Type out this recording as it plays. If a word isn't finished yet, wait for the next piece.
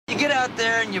out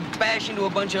there and you bash into a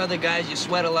bunch of other guys, you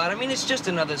sweat a lot. I mean, it's just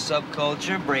another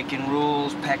subculture, breaking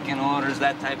rules, pecking orders,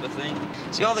 that type of thing.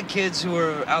 See, all the kids who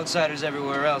are outsiders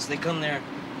everywhere else, they come there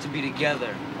to be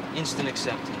together. Instant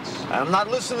acceptance. I'm not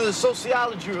listening to the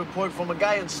sociology report from a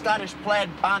guy in Scottish plaid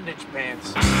bondage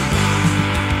pants.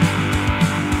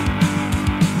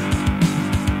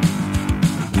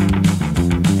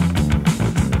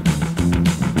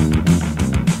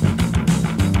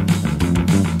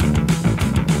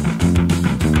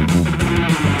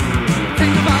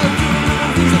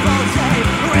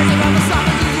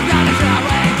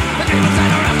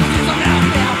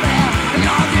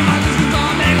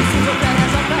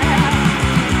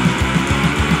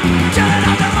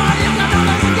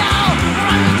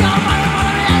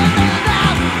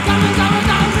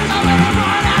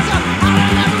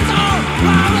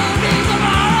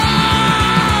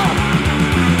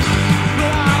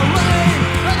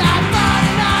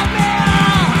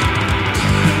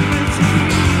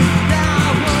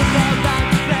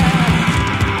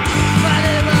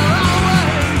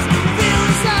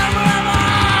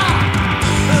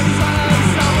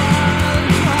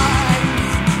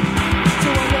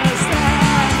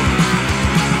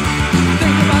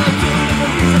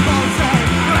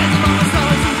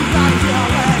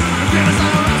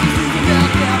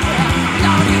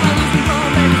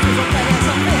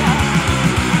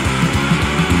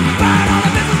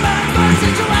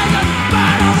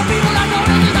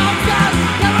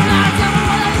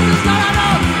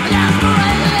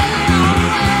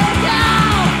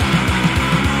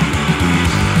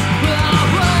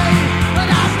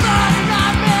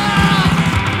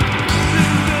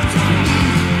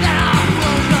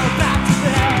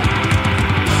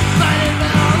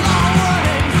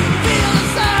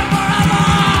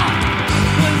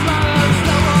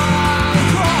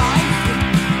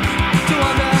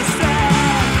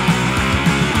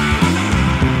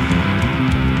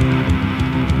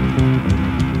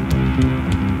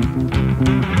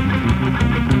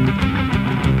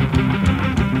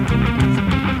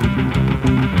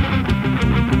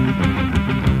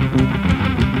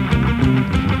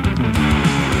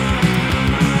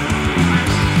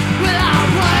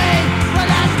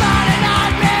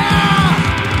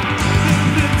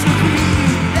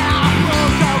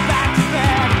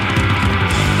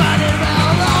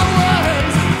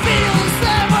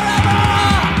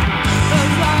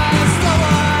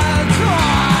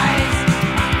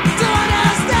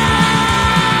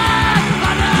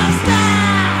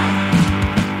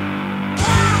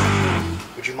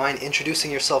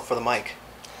 Introducing yourself for the mic.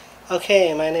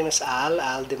 Okay, my name is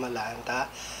Al Dimalanta.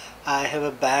 I have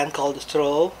a band called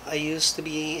Throw. I used to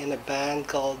be in a band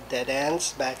called Dead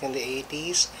Ends back in the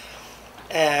 80s.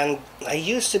 And I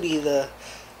used to be the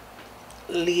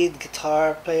lead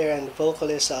guitar player and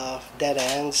vocalist of Dead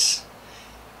Ends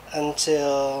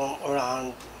until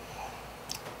around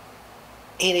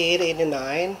 88,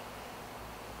 89.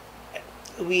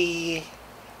 We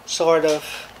sort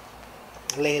of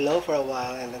lay low for a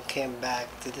while and then came back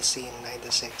to the scene in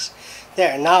 96.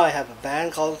 There, now I have a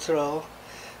band called Throw.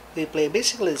 We play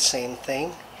basically the same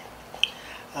thing.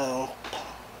 A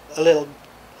little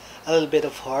bit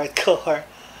of hardcore,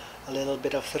 a little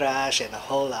bit of thrash, and a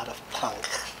whole lot of punk.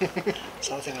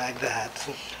 Something like that.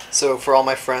 So for all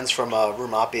my friends from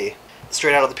Rumapi,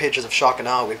 straight out of the pages of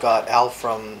Shock&Awe, we've got Al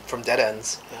from Dead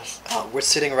Ends. Yes. We're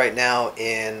sitting right now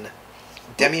in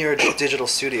Demiurge Digital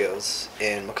Studios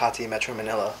in Makati, Metro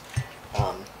Manila,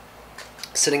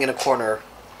 sitting in a corner,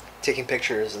 taking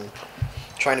pictures and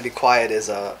trying to be quiet is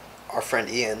our friend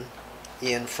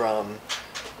Ian from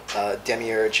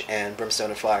Demiurge and Brimstone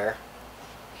and Fire,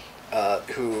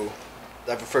 who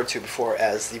I've referred to before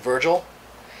as the Virgil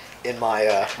in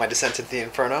my my Descent into the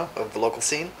Inferno of the local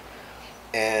scene,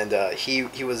 and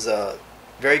he was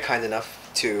very kind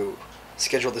enough to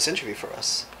schedule this interview for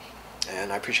us,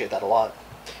 and I appreciate that a lot.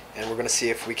 And we're gonna see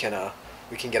if we can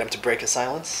get him to break his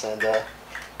silence and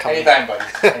come anytime, buddy.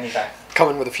 Anytime. Come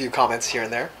in with a few comments here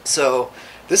and there. So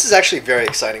this is actually very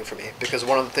exciting for me because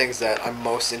one of the things that I'm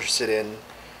most interested in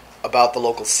about the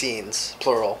local scenes,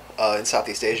 plural, in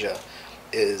Southeast Asia,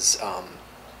 is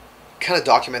kind of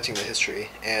documenting the history.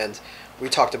 And we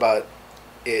talked about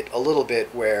it a little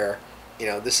bit, where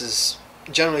this is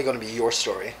generally going to be your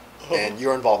story and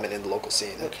your involvement in the local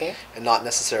scene, okay, and not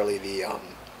necessarily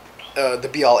the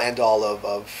be-all, end-all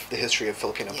of the history of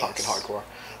Filipino punk and hardcore.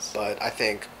 Yes. But I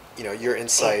think your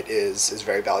insight is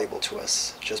very valuable to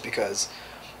us, just because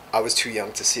I was too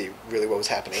young to see really what was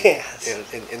happening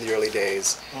in the early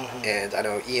days. Mm-hmm. And I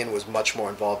know Ian was much more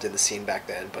involved in the scene back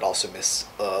then, but also missed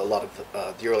a lot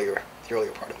of the earlier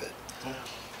part of it. Mm-hmm.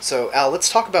 So Al, let's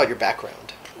talk about your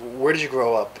background. where did you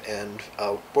grow up, and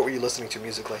what were you listening to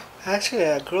musically? Actually,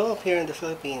 I grew up here in the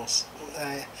Philippines.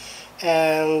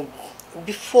 And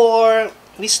before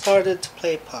we started to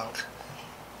play punk,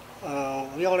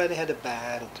 we already had a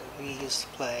band. We used to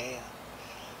play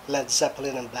Led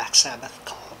Zeppelin and Black Sabbath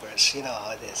covers. You know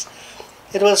how it is.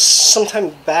 It was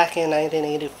sometime back in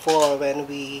 1984 when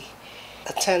we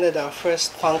attended our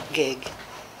first punk gig,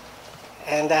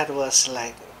 and that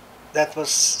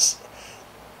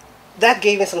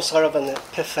gave me some sort of an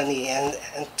epiphany, and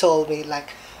told me, like,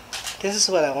 this is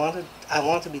what I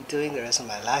want to be doing the rest of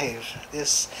my life.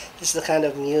 This is the kind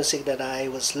of music that I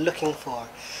was looking for.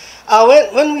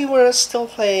 When we were still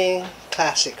playing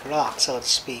classic rock, so to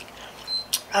speak,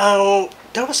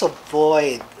 there was a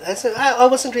void. I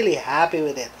wasn't really happy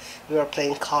with it. We were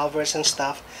playing covers and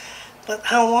stuff, but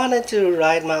I wanted to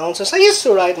write my own songs. I used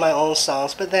to write my own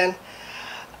songs, but then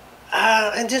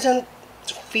I didn't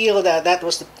feel that that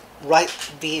was the right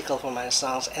vehicle for my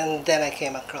songs. And then I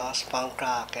came across punk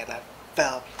rock, and I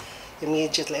felt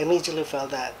immediately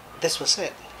felt that this was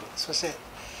it.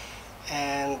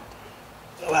 And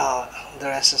well, the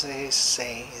rest, as they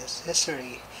say, is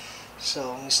history.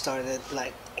 So we started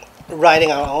like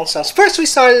writing our own songs. First we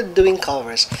started doing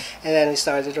covers, and then we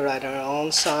started to write our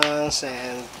own songs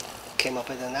and came up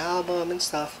with an album and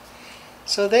stuff.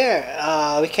 So there,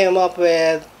 we came up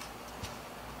with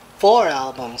 4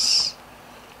 albums,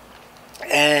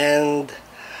 and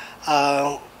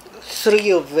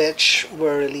 3 of which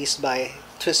were released by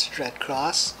Twisted Red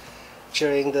Cross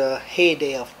during the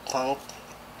heyday of punk.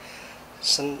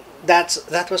 So that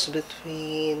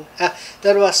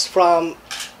was from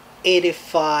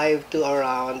 85 to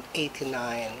around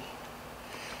 89.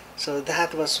 So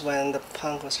that was when the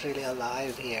punk was really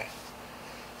alive here.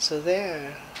 So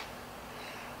there.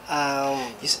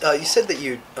 You said that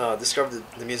you discovered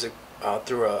the music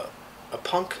through a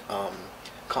punk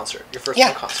concert, your first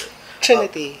punk concert.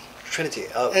 Trinity. Trinity.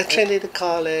 At Trinity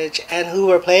College, and who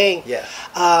were playing. Yeah.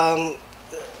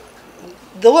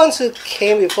 The ones who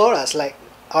came before us, like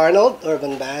Arnold,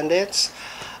 Urban Bandits.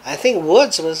 I think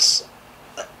Woods was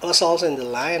also in the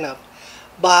lineup,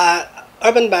 but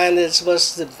Urban Bandits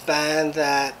was the band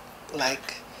that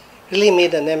like really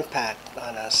made an impact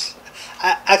on us.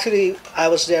 I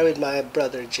was there with my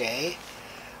brother Jay.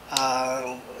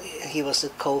 He was the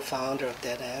co-founder of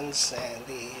Dead Ends, and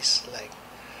he's like,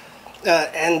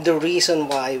 and the reason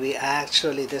why we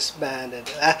actually disbanded,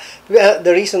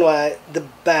 the reason why the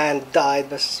band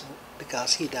died was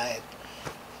because he died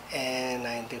in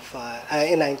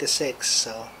 '96.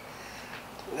 So,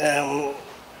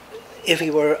 if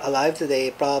he were alive today,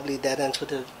 probably Dead Ends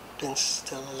would have been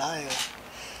still alive.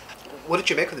 What did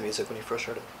you make of the music when you first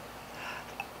heard it?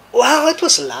 Well, it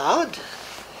was loud.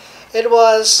 It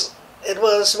was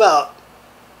well.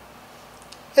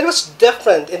 It was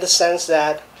different in the sense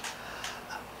that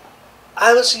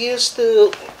I was used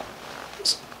to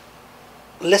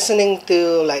listening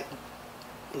to like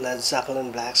Led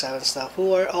Zeppelin, Black Sabbath stuff,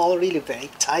 who are all really very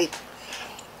tight.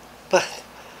 But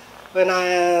when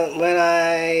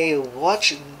I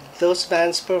watched those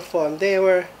bands perform, they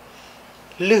were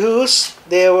loose.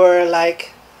 They were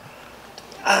like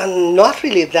not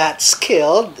really that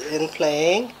skilled in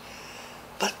playing,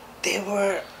 but they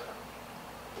were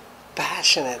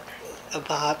passionate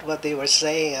about what they were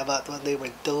saying, about what they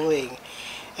were doing,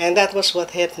 and that was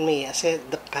what hit me. I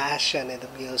said the passion in the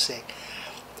music.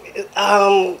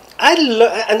 And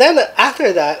then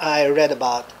after that, I read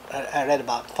about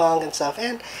punk and stuff,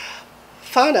 and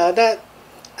found out that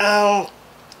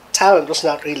talent was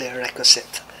not really a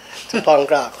requisite to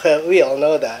punk rock. Well, we all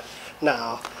know that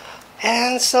now.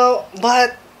 And so,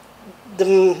 but the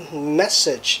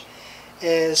message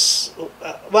is,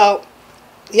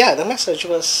 the message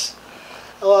was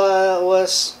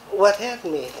what hit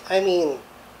me. I mean,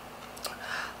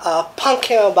 punk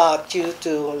came about due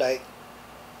to like,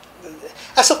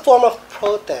 as a form of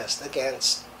protest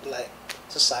against like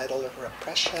societal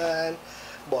repression,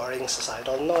 boring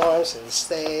societal norms in the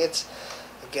States,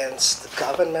 against the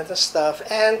government and stuff,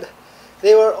 and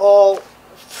they were all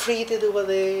free to do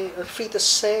free to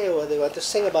say what they want to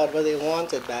sing about what they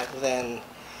wanted back then.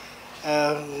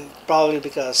 Probably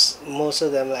because most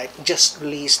of them like just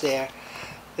released their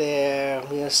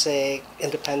music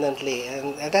independently,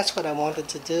 and that's what I wanted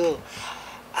to do.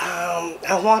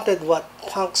 I wanted what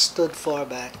punk stood for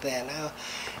back then,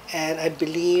 and I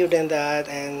believed in that,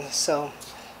 and so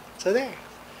there.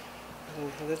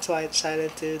 And that's why I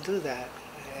decided to do that,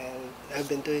 and I've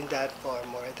been doing that for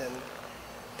more than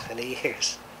 20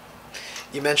 years.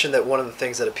 You mentioned that one of the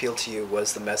things that appealed to you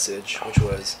was the message, which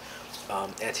was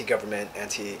anti-government,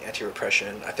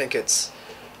 anti-repression. I think it's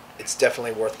it's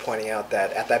definitely worth pointing out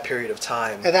that at that period of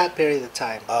time,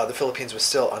 the Philippines was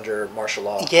still under martial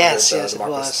law. Yes, under yes, the it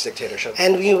Marcos was. dictatorship.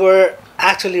 And we were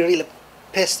actually really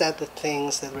pissed at the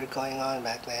things that were going on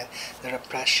back then, the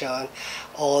repression,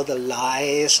 all the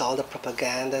lies, all the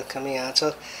propaganda coming out.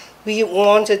 So we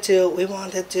wanted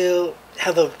to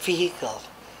have a vehicle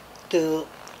to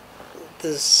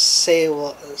say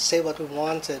what we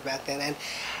wanted back then, and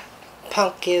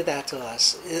punk gave that to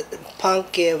us.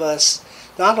 Punk gave us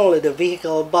not only the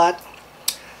vehicle, but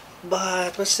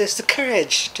what's this? The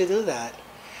courage to do that.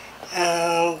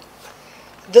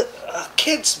 The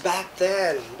kids back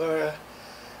then were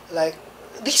like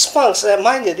these punks.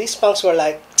 Mind you, these punks were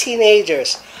like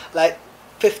teenagers, like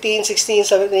 15, 16,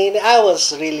 17. I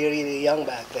was really, really young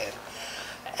back then,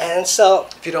 and so.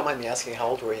 If you don't mind me asking, how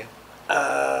old were you?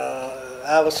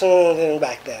 I was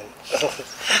back then.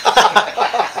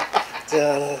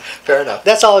 Fair enough.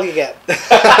 That's all you get.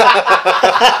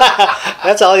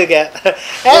 That's all you get.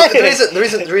 Well,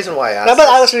 the reason why I asked. No, but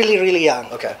I was really, really young.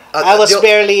 Okay. I was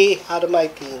barely out of my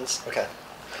teens. Okay.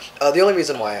 The only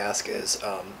reason why I ask is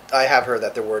I have heard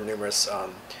that there were numerous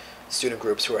student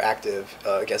groups who were active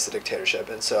against the dictatorship,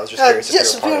 and so I was just curious if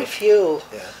just you were part very of. few.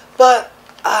 Yeah. But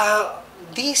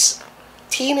these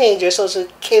teenagers also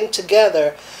came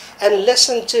together and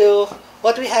listened to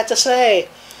what we had to say,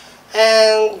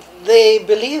 and they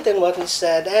believed in what we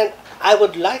said. And I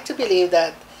would like to believe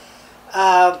that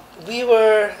we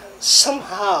were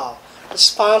somehow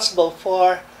responsible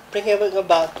for bringing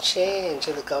about change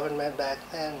in the government back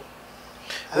then.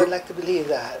 I would like to believe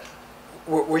that.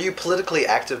 Were you politically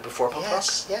active before punk rock?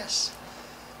 Yes.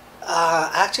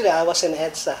 Actually, I was in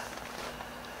EDSA.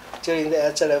 During the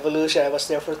EDSA revolution, I was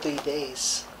there for 3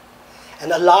 days.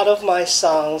 And a lot of my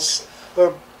songs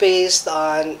were based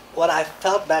on what I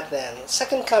felt back then.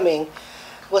 Second Coming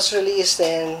was released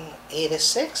in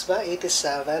 86,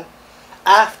 87,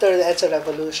 after the EDSA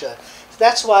revolution.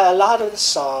 That's why a lot of the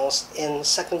songs in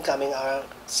Second Coming, our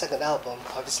second album,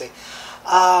 obviously,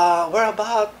 were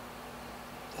about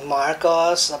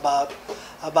Marcos, about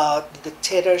the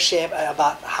dictatorship,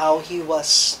 about how he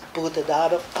was booted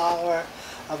out of power,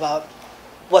 about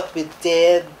what we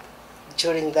did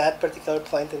during that particular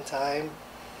point in time.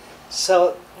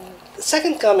 So,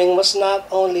 Second Coming was not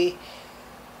only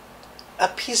a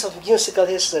piece of musical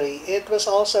history, it was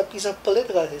also a piece of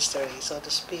political history, so to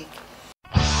speak.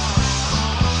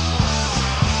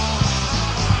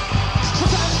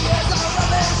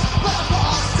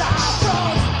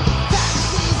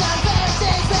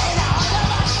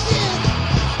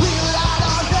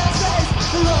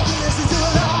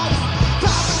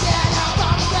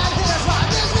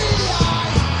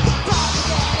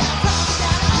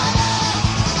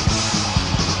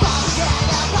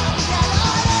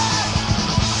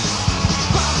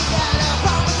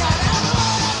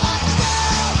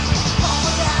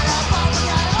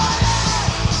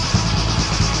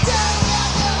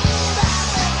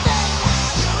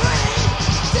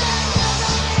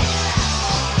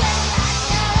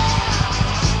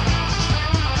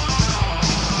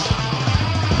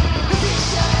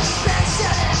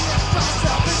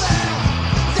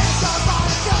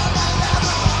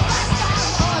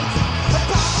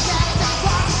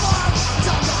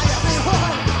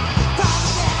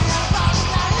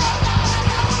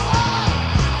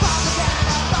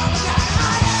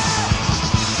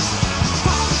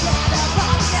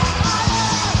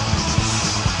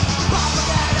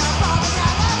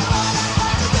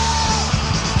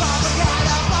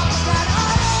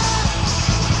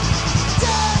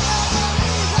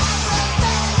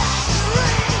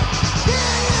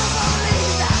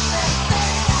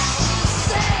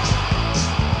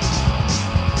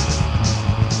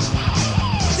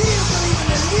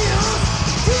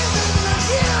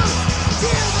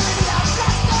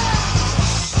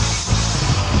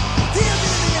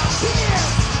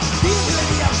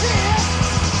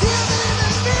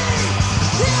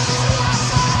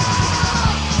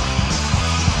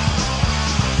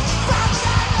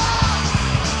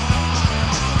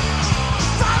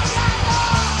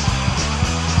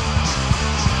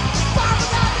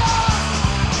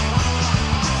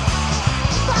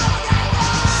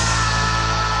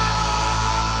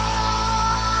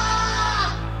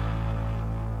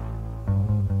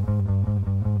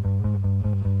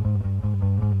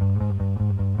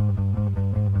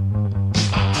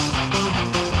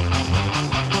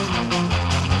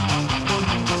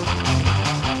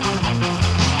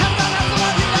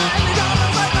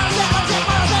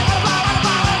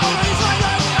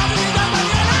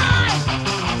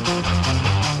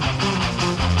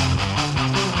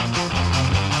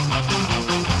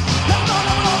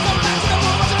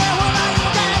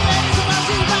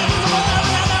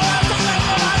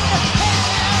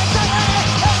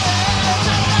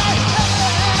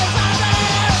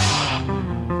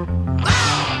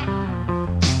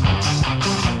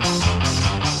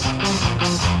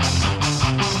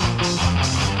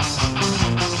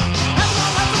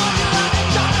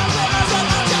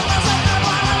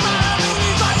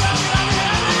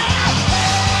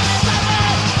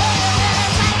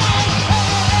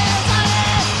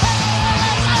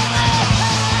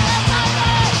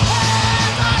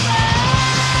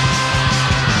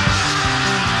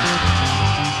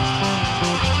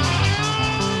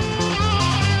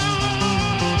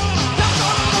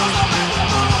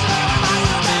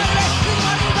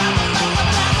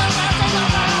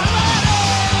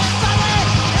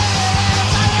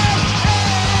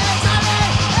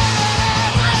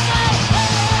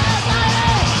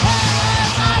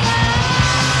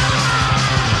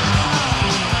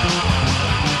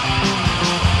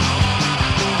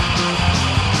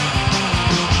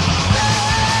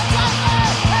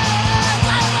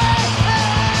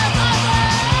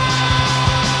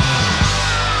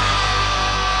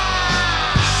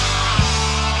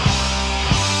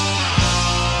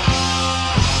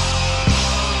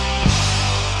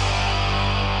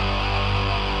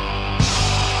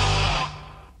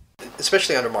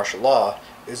 especially under martial law,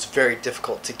 it was very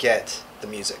difficult to get the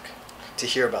music, to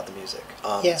hear about the music.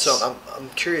 Yes. So I'm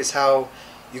curious how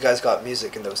you guys got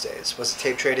music in those days. Was it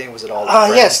tape trading? Was it all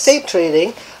friends? Yes, tape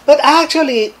trading. But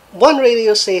actually, one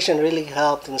radio station really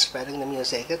helped in spreading the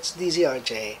music. It's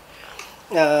DZRJ,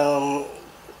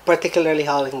 particularly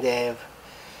Howling Dave.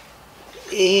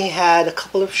 He had a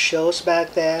couple of shows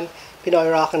back then,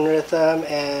 Pinoy Rock and Rhythm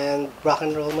and Rock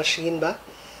and Roll Machine ba?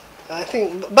 I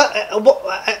think, but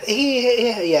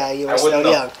you were still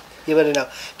young. You wouldn't know.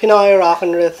 Pinoy Rock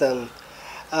and Rhythm,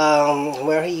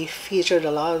 where he featured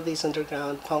a lot of these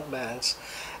underground punk bands,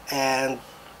 and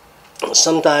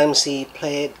sometimes he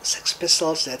played Sex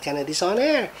Pistols, Dead Kennedys on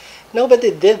air.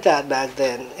 Nobody did that back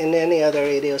then in any other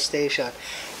radio station,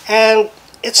 and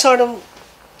it sort of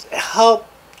helped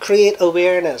create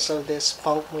awareness of this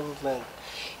punk movement,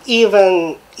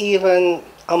 even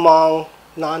among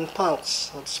non-punks,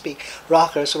 so to speak.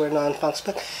 Rockers were non-punks,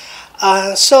 but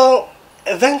so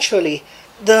eventually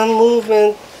the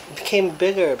movement became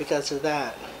bigger because of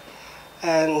that.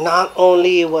 And not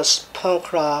only was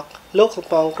punk rock, local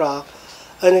punk rock,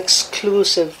 an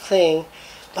exclusive thing,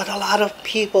 but a lot of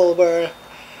people were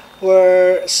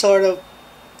sort of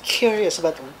curious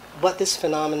about what this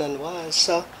phenomenon was.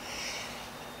 So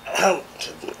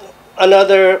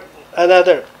another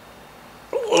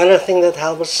thing that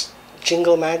helped was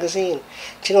Jingle Magazine.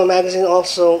 Jingle Magazine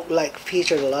also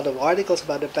featured a lot of articles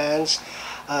about the bands.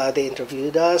 They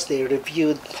interviewed us. They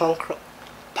reviewed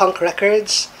punk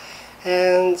records,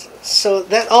 and so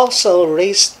that also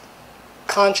raised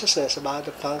consciousness about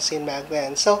the punk scene back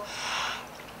then. So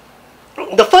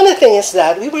the funny thing is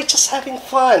that we were just having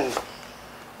fun.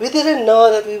 We didn't know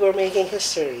that we were making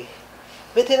history.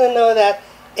 We didn't know that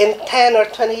in 10 or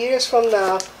 20 years from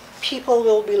now, people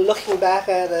will be looking back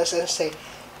at us and say,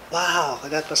 wow,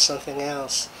 that was something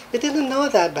else. We didn't know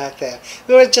that back then.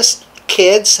 We were just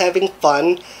kids having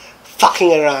fun,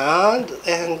 fucking around,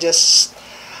 and just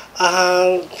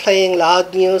playing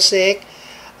loud music.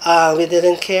 We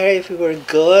didn't care if we were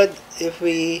good, if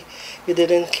we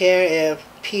didn't care if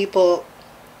people...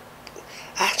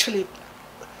 Actually,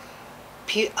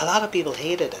 a lot of people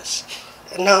hated us.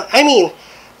 Now, I mean,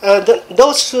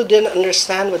 those who didn't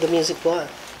understand what the music was.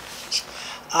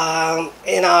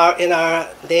 In our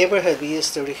neighborhood, we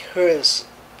used to rehearse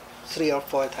 3 or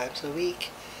 4 times a week,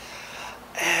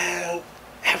 and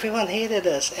everyone hated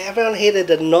us. Everyone hated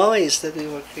the noise that we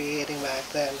were creating back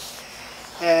then,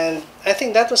 and I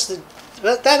think that was the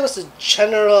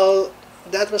general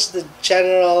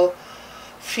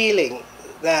feeling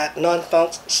that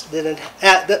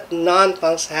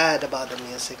non-punks had about the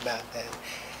music back then.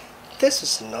 This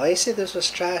was noisy. This was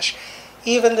trash.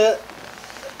 Even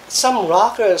some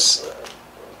rockers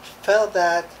felt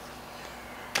that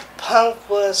punk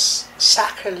was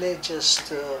sacrilegious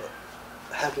to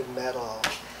heavy metal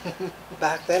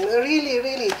back then.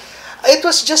 Really. It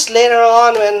was just later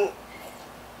on when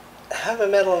heavy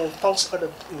metal and punk sort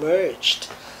of merged.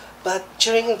 But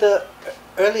during the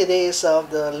early days of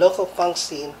the local punk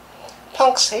scene,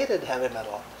 punks hated heavy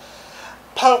metal.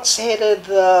 Punks hated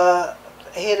the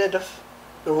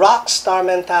rock star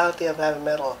mentality of heavy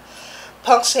metal.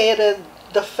 Punks hated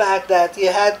the fact that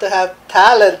you had to have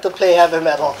talent to play heavy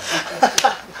metal.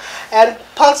 And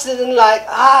punks didn't like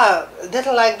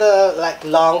the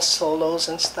long solos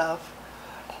and stuff,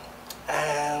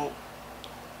 and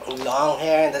long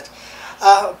hair, and that.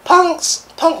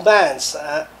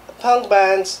 Punk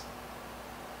bands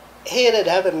hated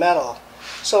heavy metal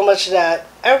so much that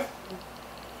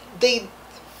they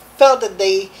felt that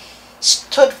they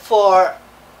stood for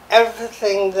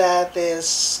everything that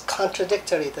is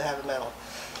contradictory to heavy metal.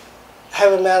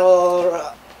 Heavy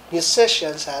metal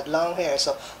musicians had long hair,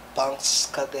 so punks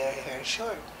cut their hair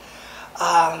short.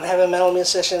 Heavy metal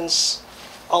musicians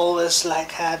always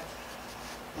had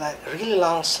really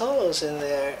long solos in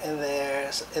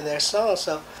their songs,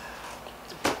 so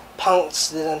punks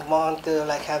didn't want to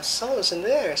have solos in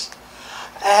theirs.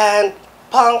 And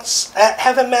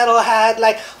heavy metal had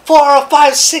 4 or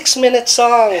 5, 6-minute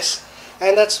songs,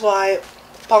 and that's why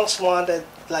punks wanted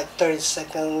 30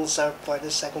 seconds or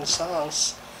 40-second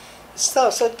songs.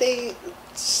 So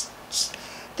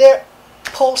they're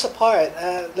poles apart,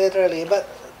 literally. But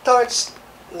towards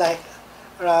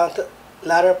around the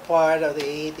latter part of the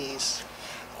 80s, I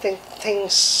think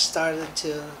things started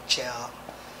to gel,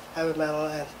 heavy metal,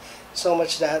 and so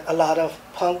much that a lot of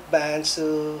punk bands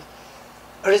who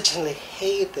originally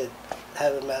hated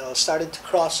heavy metal started to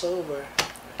cross over,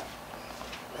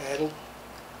 and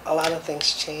a lot of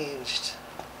things changed.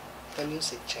 The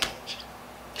music changed.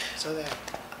 So there.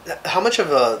 How much of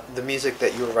the music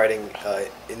that you were writing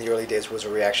in the early days was a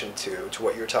reaction to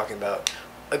what you were talking about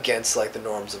against like the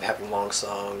norms of having long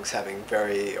songs, having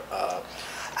very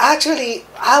Actually,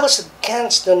 I was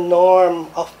against the norm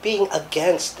of being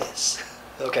against this.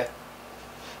 okay.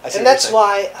 I see And what you're that's saying.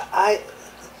 why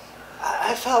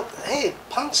I felt, hey,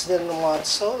 punks didn't want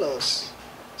solos.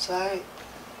 So I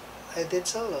did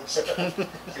solos.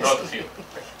 Not a few.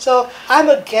 So I'm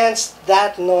against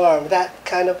that norm, that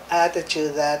kind of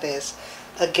attitude that is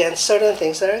against certain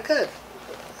things that are good.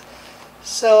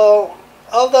 So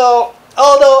although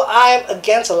I'm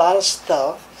against a lot of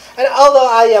stuff, and although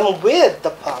I am with the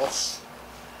punks,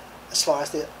 as far as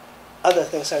the other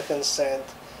things are concerned,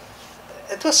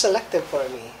 it was selective for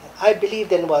me. I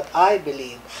believed in what I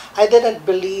believed. I didn't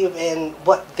believe in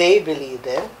what they believed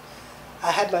in.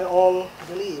 I had my own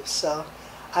beliefs. So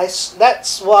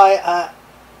that's why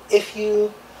if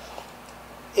you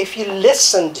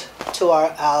listened to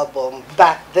our album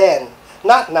back then,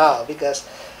 not now, because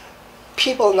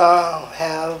people now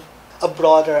have a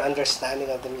broader understanding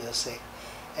of the music,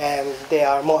 and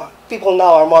people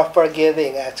now are more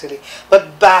forgiving actually.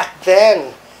 But back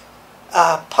then,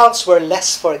 punks were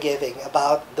less forgiving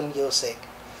about the music.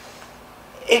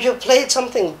 If you played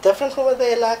something different from what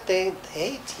they liked, they'd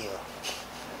hate you.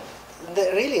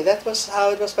 Really, that was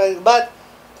how it was. But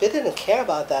we didn't care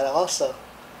about that also.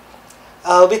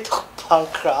 We took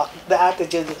punk rock, the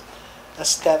attitude, a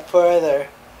step further,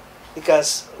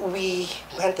 because we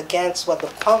went against what the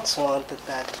punks wanted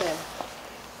back then.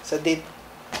 So they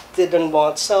didn't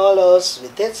want solos, we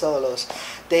did solos.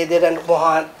 They didn't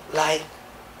want like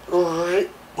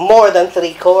more than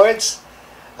 3 chords,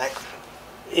 like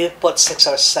you put 6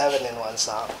 or 7 in one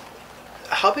song.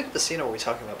 How big of a scene are we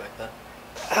talking about back then?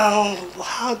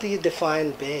 How do you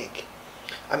define big?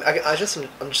 I'm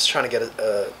just trying to get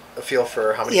a feel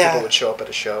for how many Yeah. people would show up at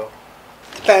a show.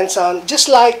 Depends on, just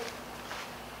like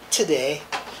today,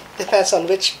 depends on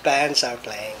which bands are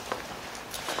playing.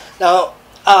 Now,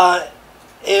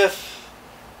 if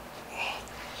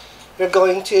you're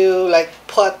going to like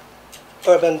put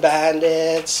Urban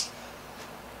Bandits,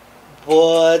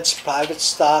 Woods, Private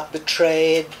Stock,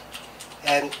 Betrayed,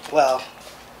 and well,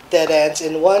 Dead Ends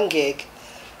in one gig,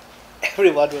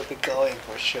 everyone will be going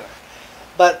for sure.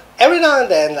 But every now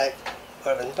and then, like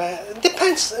Urban Band, it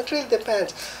depends. It really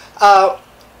depends. And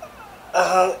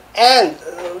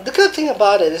the good thing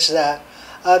about it is that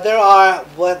there are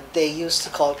what they used to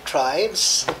call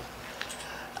tribes.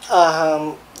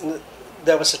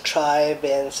 There was a tribe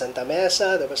in Santa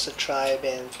Mesa. There was a tribe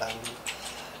in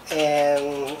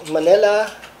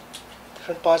Manila,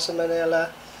 different parts of Manila,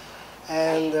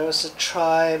 and there was a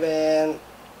tribe in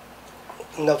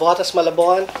Navotas,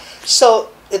 Malabon. So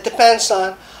it depends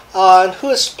on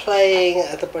who's playing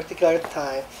at a particular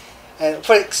time. And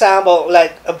for example,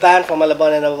 like a band from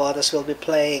Malabon and Navotas will be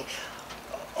playing.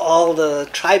 All the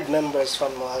tribe members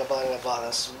from Malabon and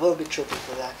Navotas will be trooping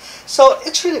to that. So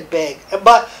it's really big.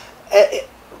 But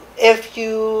if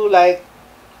you like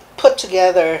put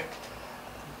together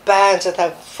bands that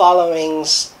have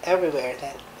followings everywhere,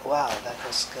 then wow, that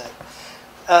was good.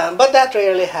 But that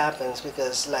rarely happens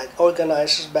because like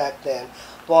organizers back then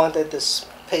wanted to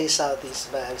space out these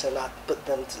bands and not lump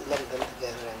them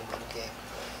together in one game.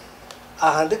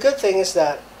 The good thing is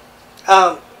that,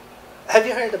 have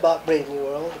you heard about Brave New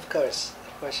World? Of course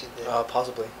you did.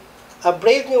 Possibly.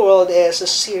 Brave New World is a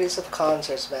series of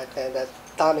concerts back then that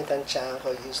Tommy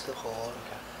Tanchanko used to hold,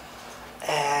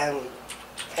 and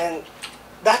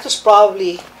that was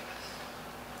probably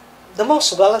the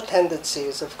most well-attended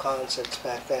series of concerts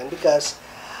back then because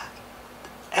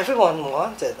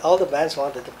all the bands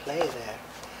wanted to play there,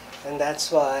 and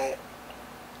that's why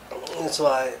it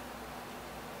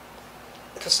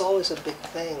was always a big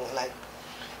thing. Like,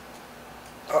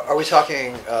 Are we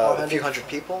talking a few hundred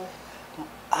people?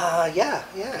 yeah,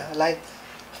 like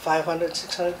 500,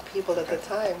 600 people at the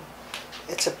time.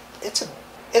 It's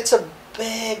a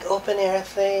big open air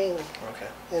thing. Okay.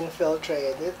 In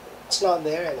Filtrate. It's not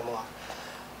there anymore.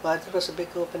 But it was a big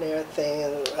open air thing,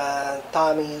 and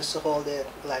Tommy used to hold it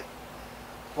like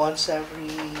once every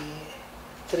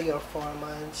 3 or 4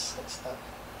 months and stuff.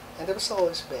 And it was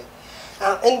always big.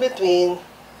 In between,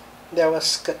 there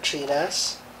was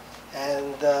Katrina's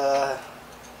and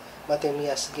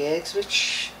Matemia's gigs,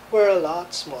 which were a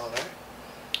lot smaller.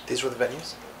 These were the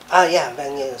venues? Yeah,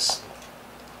 venues.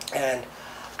 And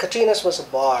Katrina's was a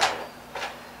bar.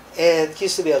 It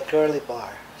used to be a girly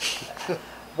bar.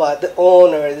 But the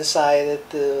owner decided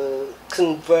to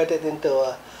convert it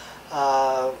into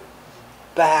a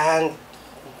band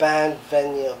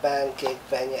gig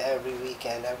venue every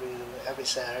weekend, every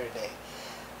Saturday.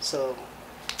 So,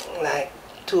 like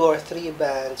 2 or 3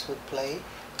 bands would play,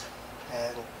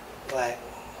 and like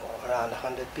around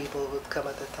 100 people would come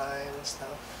at a time and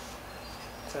stuff.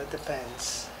 So it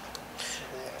depends.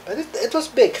 Yeah. But it was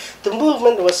big. The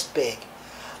movement was big.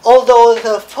 Although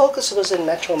the focus was in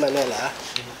Metro Manila,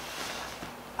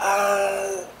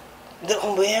 the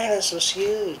awareness was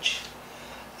huge.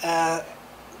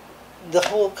 The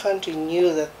whole country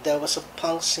knew that there was a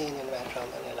punk scene in Metro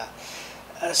Manila.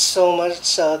 So much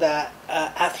so that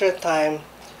after a time,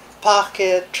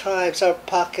 pocket tribes or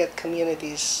pocket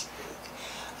communities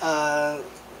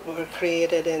were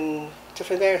created in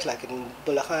different areas, like in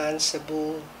Bulacan,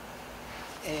 Cebu,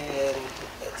 and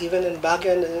even in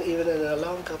Baguio and even in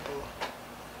Olongapo.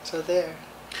 So there.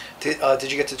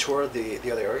 Did you get to tour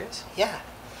the other areas? Yeah.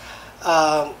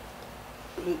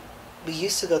 We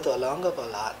used to go to Olongapo a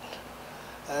lot.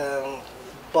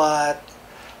 But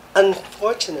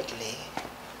unfortunately,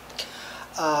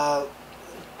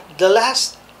 the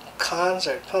last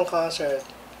punk concert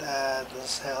that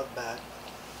was held back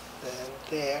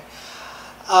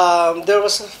there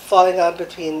was a falling out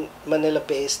between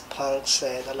Manila-based punks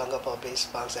and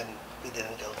Olongapo-based punks, and we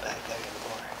didn't go back there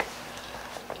anymore.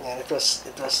 And it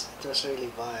was really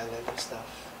violent and stuff.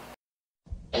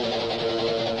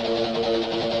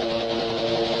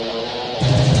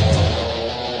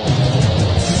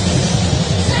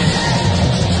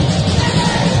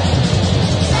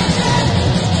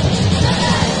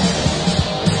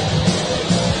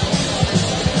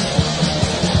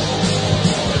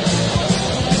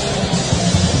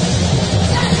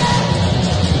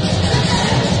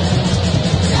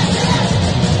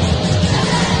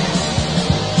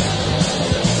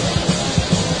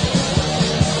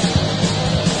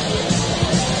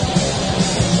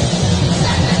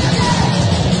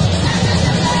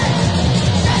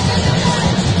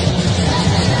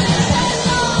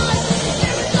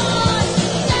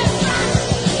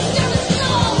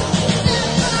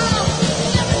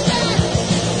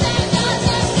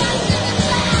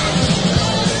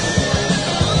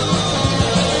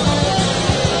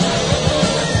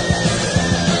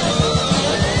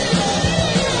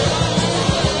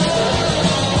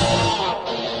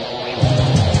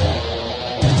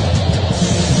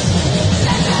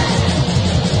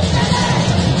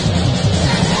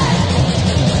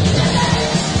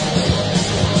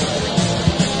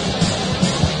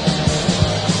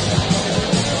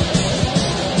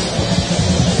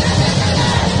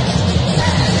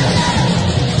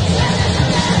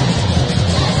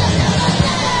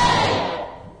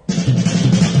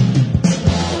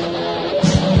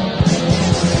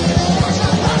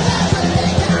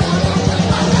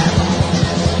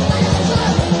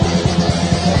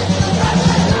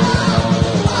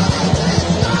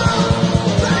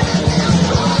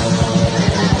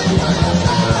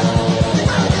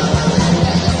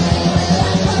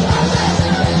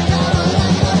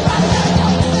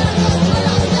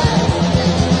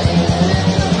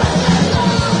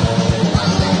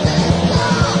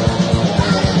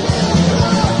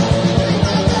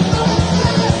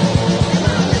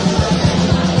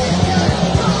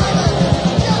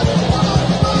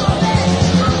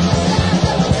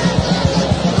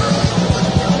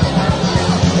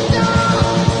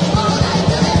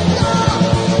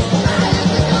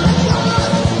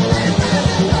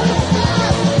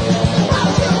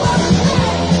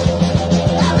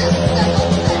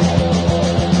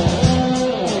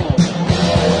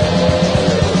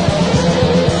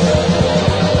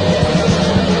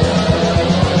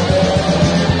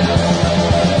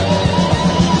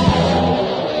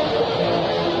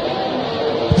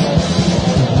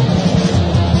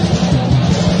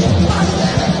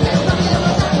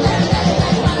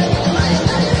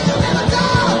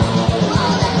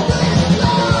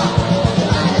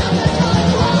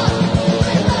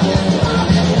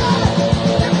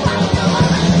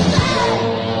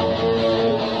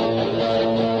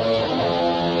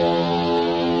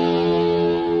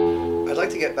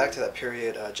 Back to that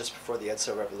period just before the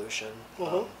EDSA revolution.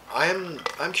 Mm-hmm.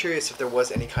 I'm curious if there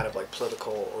was any kind of like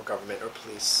political or government or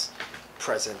police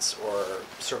presence or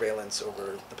surveillance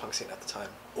over the punk scene at the time.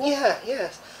 Yeah,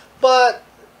 yes, but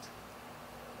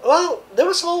well, there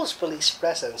was always police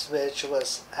presence, which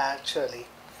was actually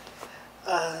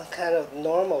kind of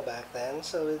normal back then.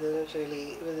 So we didn't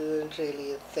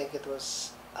really think it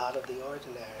was out of the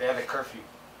ordinary. They had a curfew.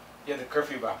 You had a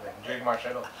curfew back then during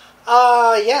martial law.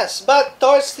 Yes, but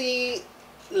towards the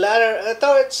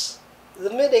towards the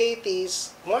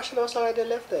mid-80s, martial law was already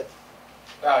lifted.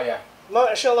 Oh yeah.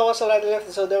 Martial law was already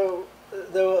lifted, so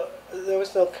there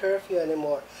was no curfew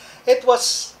anymore. It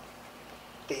was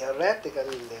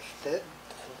theoretically lifted,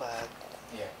 but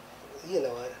yeah, you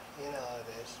know how it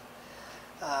is.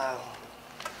 Uh,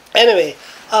 anyway,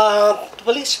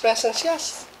 police presence,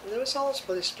 yes. There was always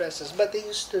police presence, but they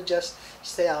used to just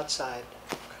stay outside.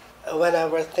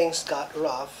 Whenever things got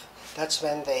rough, that's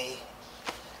when they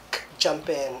jump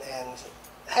in and,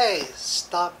 hey,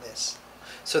 stop this.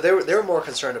 So they were more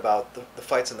concerned about the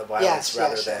fights and the violence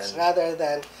rather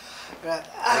than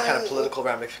any kind of political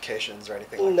ramifications or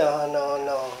anything like that.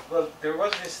 No. Well, there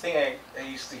was this thing I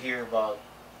used to hear about,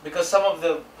 because some of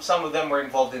them were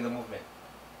involved in the movement.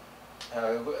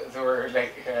 There were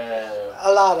like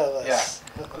a lot of us.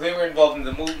 Yeah, they were involved in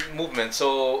the movement.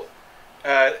 So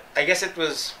I guess it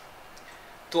was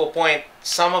to a point.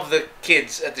 Some of the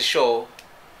kids at the show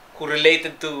who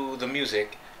related to the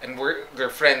music and were their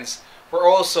friends were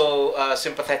also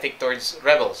sympathetic towards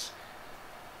rebels.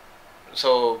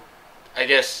 So I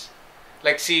guess,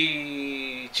 like,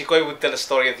 si Chikoy would tell a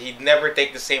story that he'd never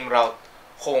take the same route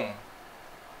home.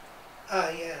 Ah,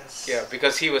 yes. Yeah,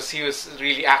 because he was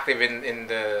really active in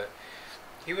the.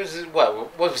 He was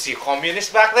what was he,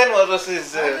 communist back then? What was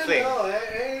his thing?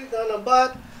 I don't know,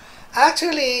 but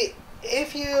actually,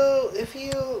 if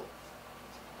you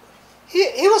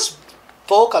he was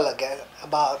vocal again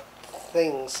about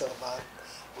things, about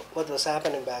what was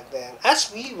happening back then, as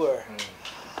we were.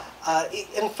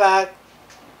 In fact,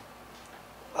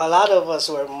 a lot of us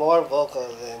were more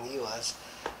vocal than he was.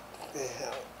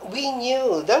 We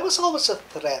knew there was always a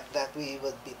threat that we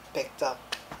would be picked up.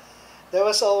 There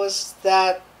was always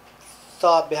that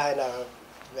thought behind our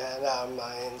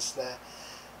minds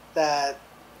that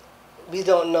we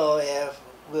don't know if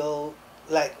we'll,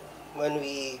 like, when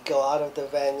we go out of the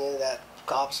venue, that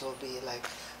cops will be like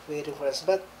waiting for us.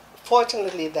 But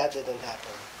fortunately, that didn't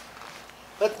happen.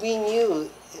 But we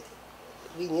knew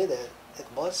that it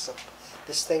was a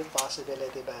distinct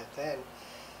possibility back then.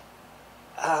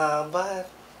 But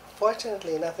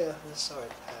fortunately, nothing of the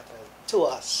sort happened to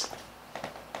us.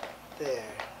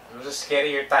 There. It was a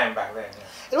scarier time back then.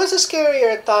 Yeah. It was a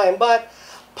scarier time, but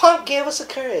punk gave us a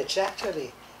courage,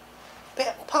 actually.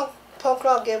 Punk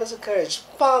rock gave us a courage.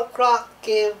 Punk rock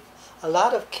gave a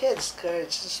lot of kids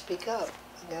courage to speak up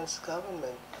against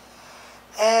government.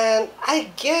 And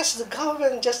I guess the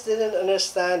government just didn't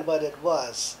understand what it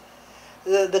was.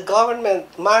 The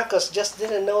government, Marcos, just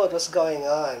didn't know what was going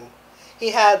on. He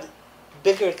had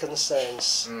bigger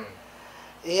concerns.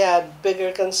 He had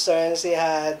bigger concerns. He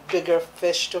had bigger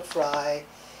fish to fry.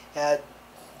 He had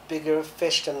bigger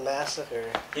fish to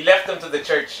massacre. He left them to the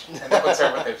church and the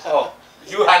conservatives. Oh,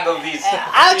 you handle these.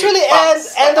 Actually,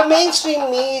 and the mainstream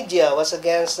media was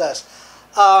against us.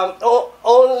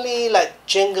 Only like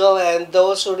Jingle and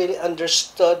those who really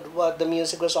understood what the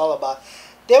music was all about,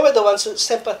 they were the ones who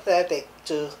sympathetic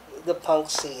to the punk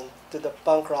scene, to the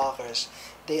punk rockers.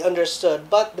 They understood,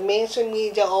 but the mainstream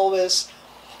media always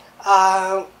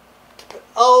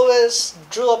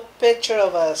drew a picture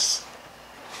of us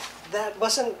that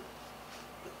was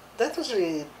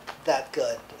really that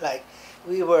good. Like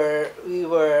we were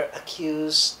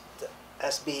accused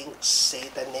as being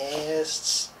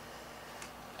Satanists.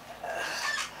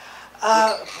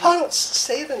 Punks,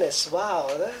 Satanists. Wow,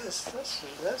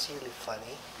 that's really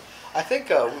funny. I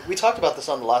think we talked about this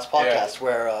on the last podcast,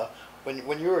 where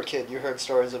when you were a kid, you heard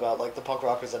stories about like the punk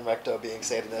rockers and Recto being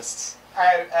Satanists.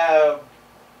 I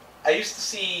used to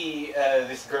see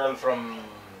this girl from.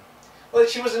 Well,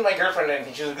 she wasn't my girlfriend,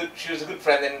 and she was a good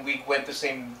friend, and we went to the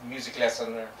same music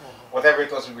lesson or whatever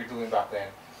it was we were doing back then.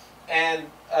 And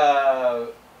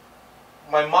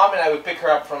my mom and I would pick her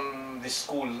up from this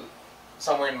school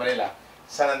somewhere in Manila,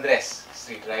 San Andres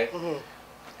Street, right? Mm-hmm.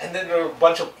 And then there were a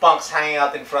bunch of punks hanging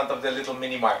out in front of the little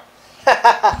mini mart.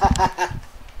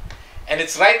 And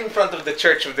it's right in front of the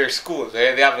church of their school.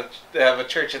 They have a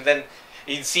church, and then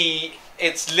you'd see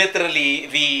it's literally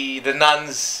the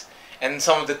nuns and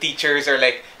some of the teachers are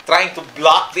like trying to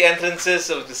block the entrances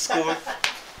of the school.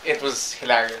 It was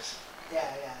hilarious. Yeah.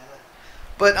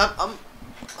 But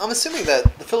I'm assuming that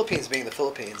the Philippines, being the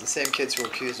Philippines, the same kids who are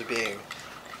accused of being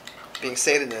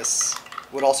Satanists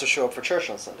would also show up for church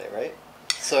on Sunday, right?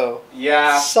 So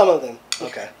yeah, some of them.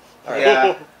 Okay. All right.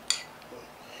 Yeah.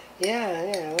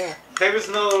 Yeah. There was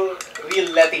no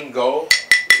real letting go.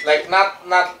 Like not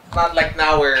like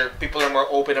now where people are more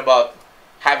open about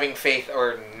having faith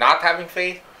or not having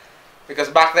faith, because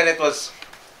back then it was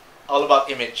all about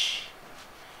image.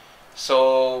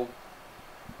 So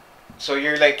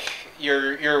you're like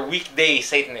you're a weekday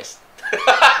Satanist.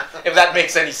 If that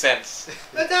makes any sense.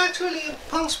 But actually,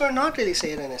 punks were not really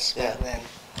Satanists back Yeah.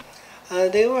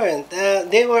 then. They weren't.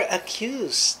 They were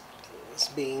accused as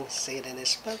being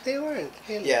Satanists, but they weren't.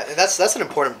 Really. Yeah, and that's an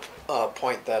important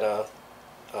point that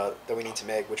that we need to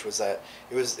make, which was that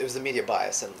it was the media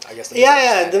bias, and I guess the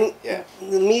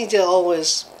the media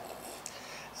always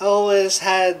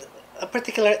had a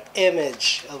particular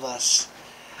image of us.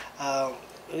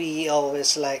 We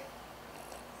always like,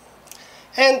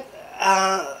 and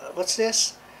what's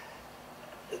this?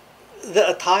 The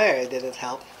attire didn't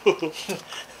help.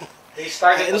 They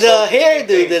started And the hairdo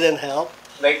didn't help.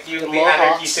 Like the mohawks,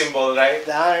 anarchy symbol, right?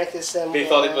 The anarchy symbol. They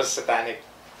thought it was satanic.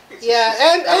 Yeah,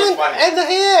 and the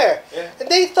hair. Yeah. And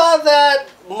they thought that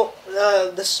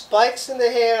the spikes in the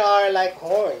hair are like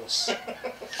horns.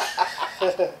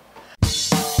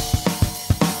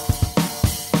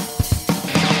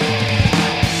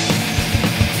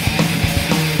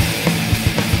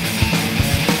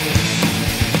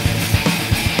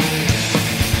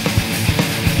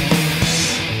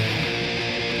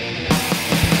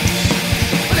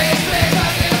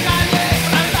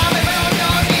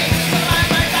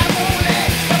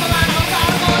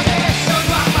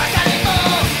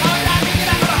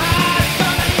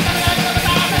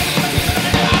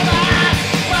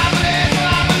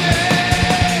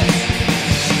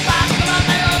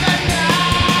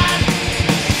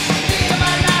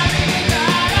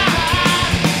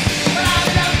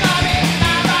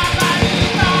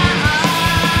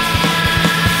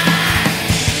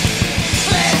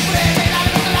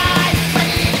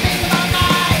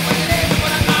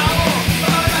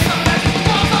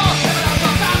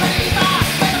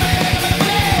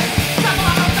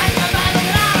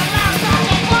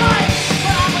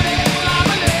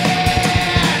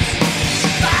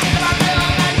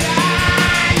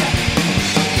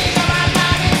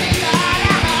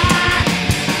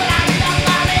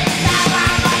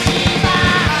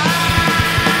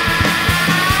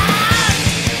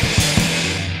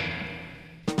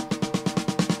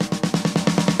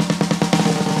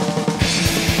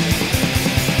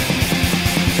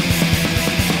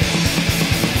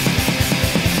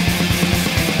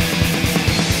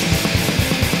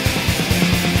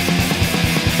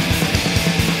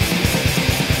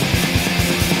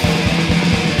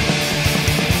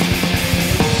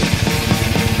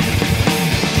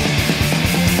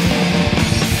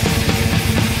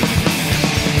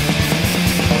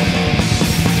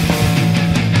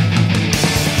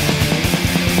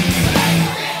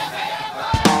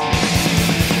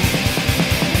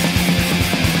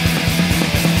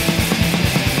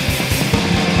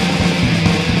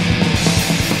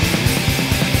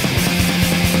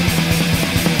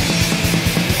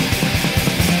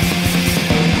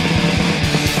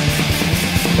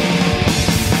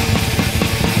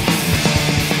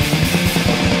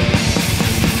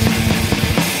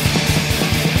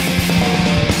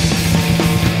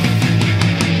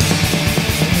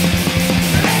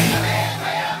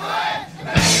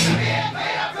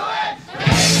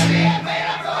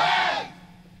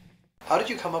 How did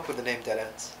you come up with the name Dead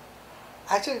Ends?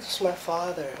 Actually, it was my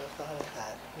father who thought of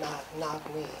that,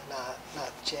 not me, not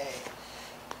Jay.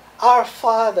 Our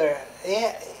father,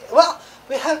 yeah, well,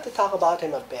 we have to talk about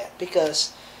him a bit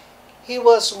because he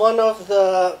was one of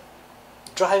the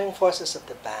driving forces of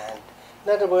the band.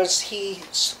 In other words, he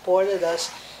supported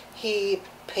us. He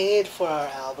paid for our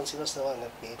albums. He was the one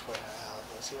that paid for our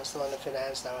albums. He was the one that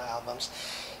financed our albums.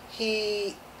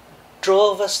 He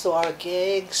drove us to our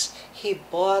gigs. He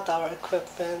bought our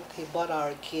equipment. He bought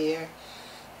our gear.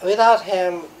 Without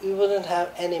him, we wouldn't have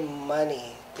any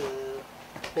money to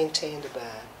maintain the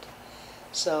band.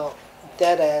 So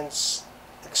Dead Ends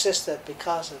existed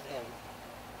because of him.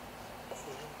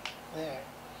 There.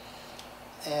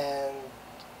 And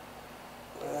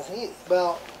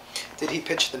well, did he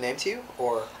pitch the name to you,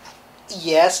 or?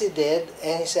 Yes, he did,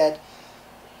 and he said,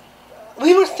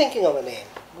 we were thinking of a name.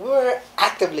 We were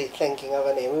actively thinking of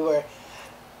a name.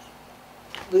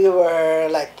 We were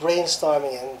like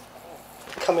brainstorming and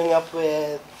coming up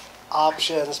with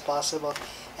options possible.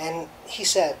 And he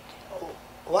said,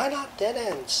 why not Dead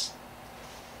Ends?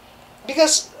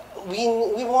 Because we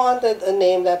wanted a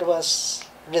name that was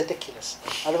ridiculous,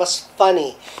 that was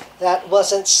funny, that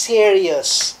wasn't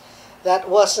serious, that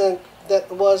wasn't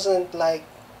like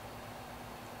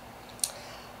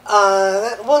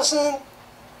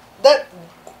that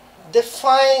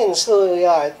defines who we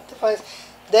are. Defines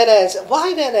Dead Ends.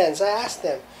 Why Dead Ends? I asked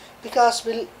them. Because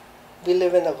we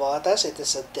live in Navotas. It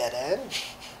is a dead end.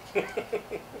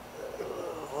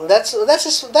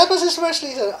 that was his first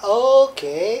reason.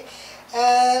 Okay,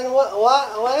 and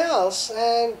what else?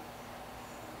 And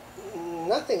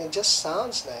nothing. It just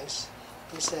sounds nice.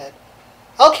 He said,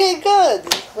 "Okay, good.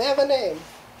 We have a name."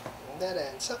 Dead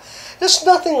End. So there's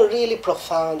nothing really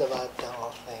profound about the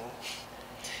whole thing.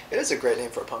 It is a great name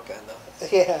for a punk band, though.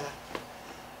 Yeah.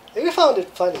 We found it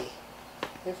funny.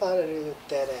 We found it really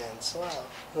dead ends. Wow.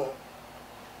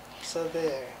 So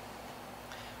there.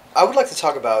 I would like to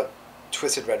talk about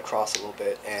Twisted Red Cross a little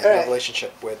bit and Alright. the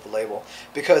relationship with the label,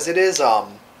 because it is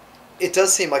it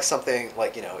does seem like something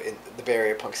like, you know, in the Bay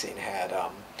Area punk scene had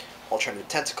Alternative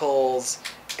Tentacles,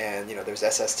 and, you know, there's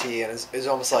SST, and it's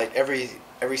almost like every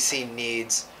scene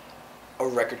needs a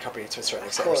record company to a certain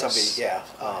extent, or somebody. Yeah.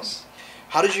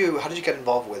 How did you get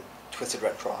involved with Twisted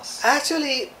Red Cross?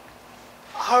 Actually,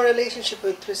 our relationship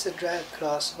with Twisted Red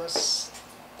Cross was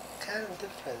kind of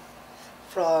different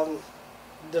from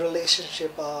the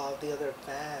relationship of the other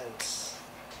bands.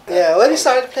 Yeah, when we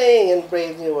started playing in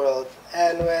Brave New World,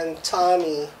 and when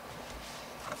Tommy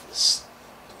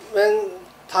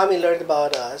learned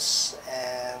about us,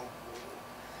 and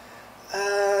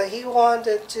he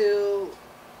wanted to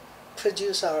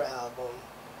produce our album,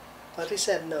 but we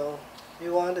said no. We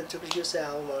wanted to produce the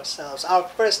album ourselves, our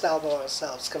first album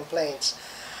ourselves, Complaints.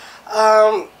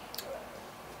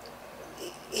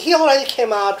 He already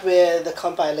came out with the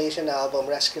compilation album,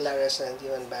 Rescue Letters and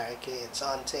UN Barricades,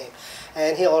 on tape.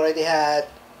 And he already had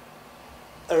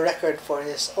a record for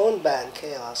his own band,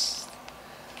 Chaos.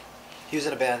 He was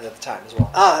in a band at the time as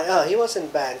well. He was in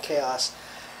band, Chaos.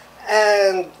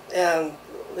 And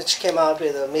which came out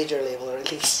with a major label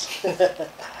release.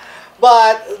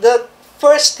 But the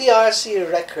first TRC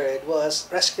record was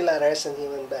Rescue Letters and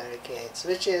Human Barricades,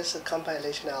 which is a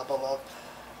compilation album of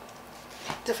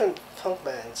different punk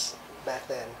bands back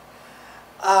then.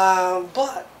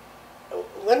 But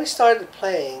when we started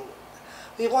playing,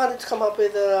 we wanted to come up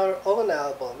with our own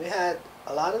album. We had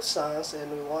a lot of songs,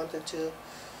 and we wanted to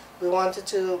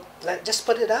like just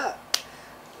put it out.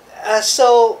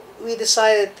 So we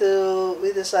decided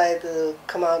to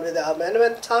come out with the album. And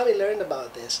when Tommy learned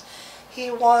about this, he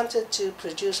wanted to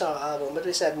produce our album, but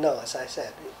we said no. As I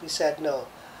said, we said no.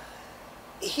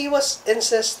 He was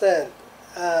insistent,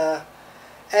 so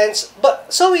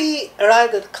we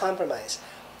arrived at a compromise.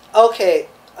 Okay,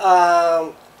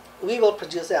 we will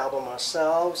produce the album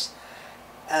ourselves.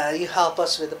 You help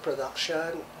us with the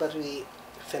production, but we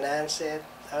finance it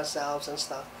ourselves and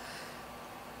stuff.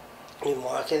 We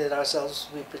market it ourselves.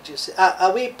 We produce it.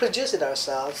 We produce it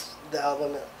ourselves, the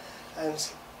album,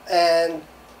 and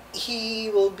he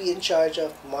will be in charge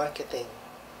of marketing,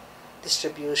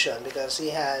 distribution, because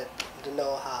he had the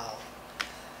know-how,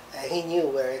 and he knew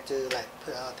where to like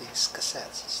put out these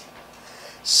cassettes.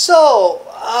 So,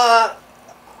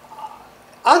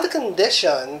 on the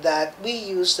condition that we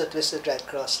use the Twisted Red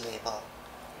Cross label.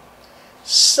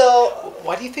 So,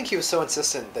 why do you think he was so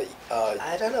insistent that?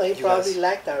 I don't know. He you probably guys-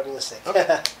 liked our music.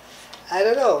 Okay. I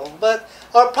don't know,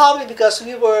 or probably because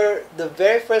we were the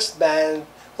very first band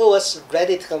who was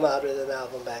ready to come out with an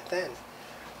album back then.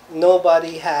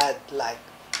 Nobody had like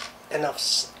enough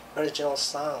original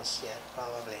songs yet,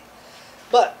 probably.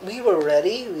 But we were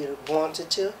ready. We wanted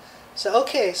to. So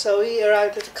okay. So we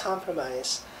arrived at a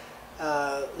compromise.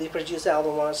 We produced the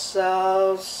album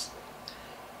ourselves.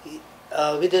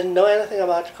 We didn't know anything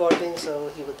about recording, so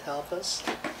he would help us.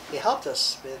 He helped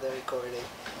us with the recording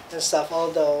and stuff,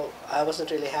 although I wasn't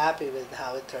really happy with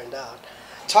how it turned out.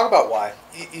 Talk about why.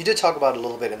 You did talk about it a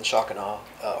little bit in the Shock&Awe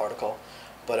article,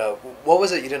 but what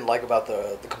was it you didn't like about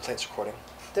the Complaints recording?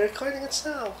 The recording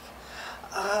itself.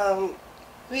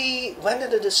 We went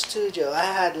into the studio. I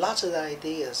had lots of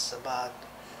ideas about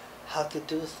how to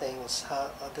do things,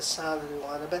 how the sound that we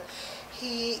wanted, but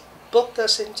he booked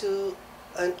us into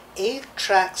an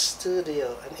 8-track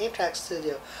studio.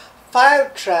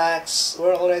 5 tracks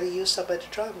were already used up by the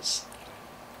drums.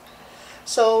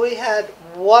 So we had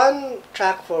 1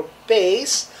 track for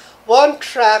bass, 1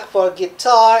 track for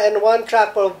guitar, and 1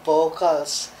 track for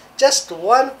vocals. Just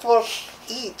 1 for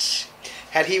each.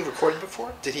 Had he recorded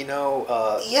before? Did he know?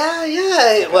 Yeah.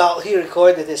 Okay. Well, he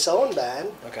recorded his own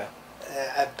band. Okay.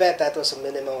 I bet that was a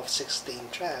minimum of 16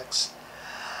 tracks.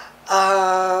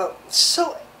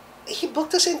 So he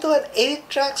booked us into an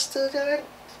 8-track studio.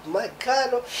 My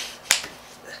God.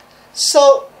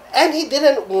 So, and he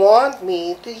didn't want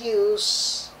me to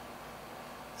use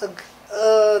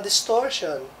a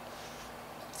distortion.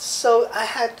 So I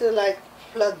had to like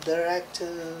plug direct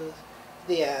to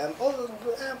the amp. Oh,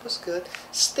 the amp was good.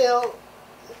 Still,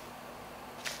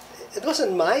 it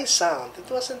wasn't my sound.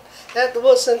 That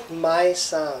wasn't my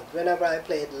sound. Whenever I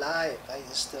played live, I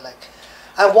used to like,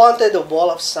 I wanted a wall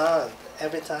of sound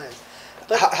every time.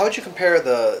 But How would you compare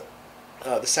the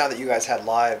sound that you guys had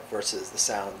live versus the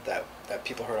sound that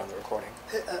people heard on the recording?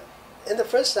 in the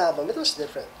first album, it was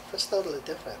different. It was totally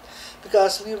different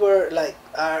because we were like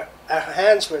our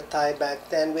hands were tied back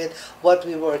then with what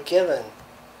we were given.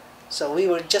 So we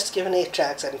were just given 8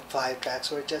 tracks, and 5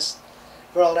 tracks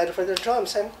were all ready for the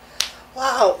drums. And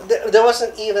Wow, there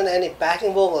wasn't even any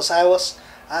backing vocals. I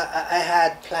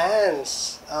had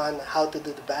plans on how to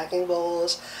do the backing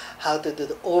vocals, how to do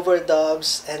the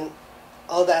overdubs, and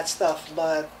all that stuff,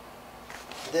 but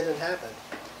it didn't happen.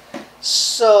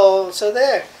 So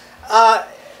there.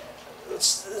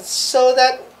 So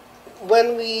that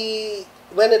when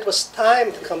it was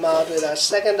time to come out with our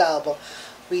second album,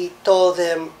 we told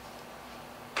him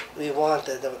we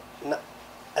wanted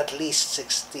at least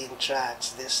 16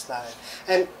 tracks this time.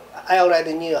 And I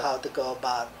already knew how to go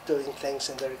about doing things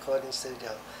in the recording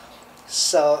studio.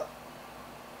 So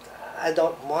I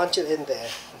don't want you in there.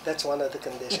 That's one of the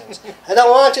conditions. I don't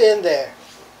want you in there.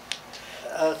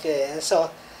 Okay, and so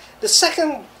the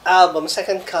second album,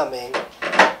 Second Coming,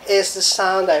 is the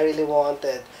sound I really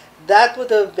wanted. That would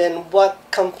have been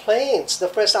what Complaints, the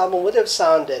first album, would have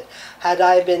sounded had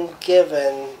I been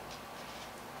given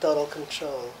total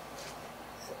control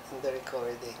in the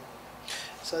recording.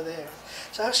 So there.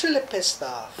 So I was really pissed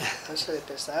off.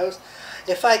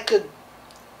 If I could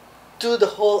do the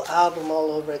whole album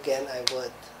all over again, I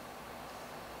would.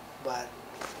 But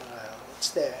well, it's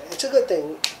there. It's a good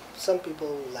thing. Some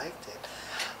people liked it.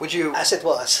 Would you? As it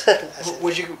was.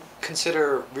 Would you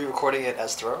consider re-recording it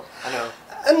as thorough? I know.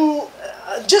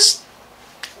 And just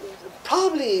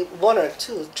probably one or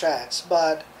two tracks,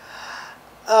 but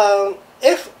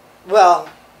if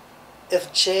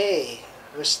Jay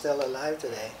were still alive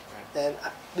today, then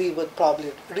we would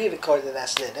probably re-record it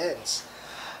as Dead Ends.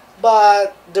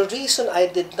 But the reason I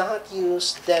did not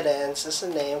use Dead Ends as a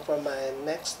name for my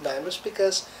next band was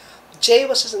because Jay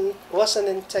was an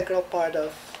integral part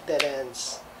of Dead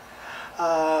Ends.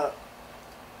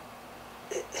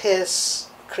 His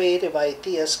creative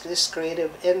ideas, his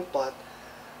creative input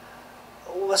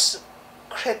was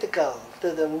critical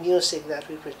to the music that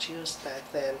we produced back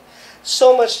then.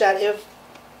 So much that if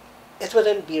it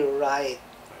wouldn't be right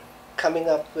coming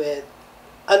up with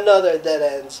another Dead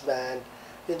Ends band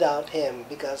without him,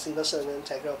 because he was an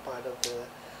integral part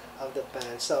of the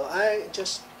band. So I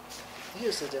just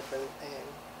used a different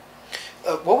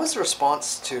name. What was the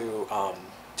response to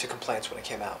Complaints when it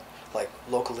came out, like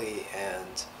locally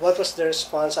and? What was the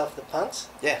response of the punks?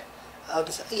 Yeah.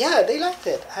 Yeah, they liked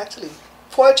it actually.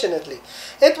 Fortunately,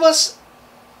 it was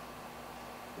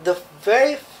the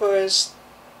very first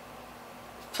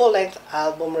full-length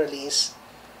album release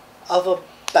of a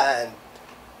band,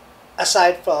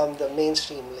 aside from the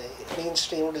mainstream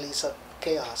release of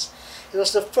Chaos. It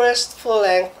was the first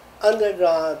full-length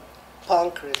underground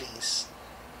punk release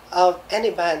of any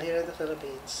band here in the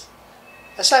Philippines,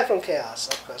 aside from Chaos,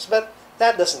 of course. But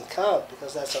that doesn't count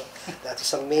because that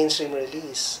was a mainstream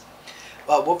release.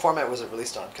 What format was it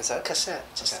released on? Cassette? Cassette,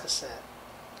 just okay. Cassette.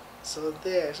 So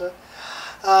there. So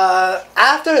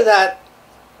after that,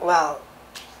 well,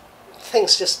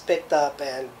 things just picked up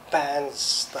and bands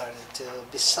started to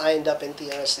be signed up in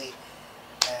TRC,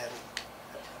 and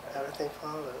everything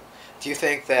followed. Do you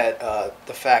think that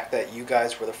the fact that you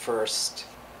guys were the first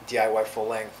DIY full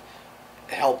length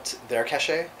helped their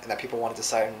cachet, and that people wanted to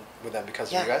sign with them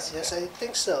because of you guys? Yes, I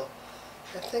think so.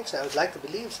 I would like to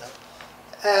believe so.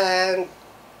 And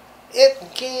it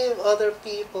gave other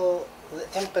people the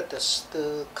impetus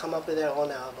to come up with their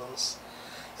own albums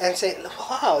and say,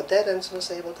 wow, Dead Ends was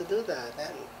able to do that,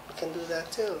 and we can do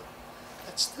that too.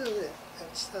 Let's do it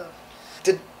and stuff.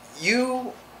 Did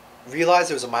you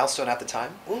realize it was a milestone at the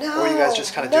time? No. Or were you guys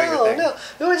just kind of doing your thing? No.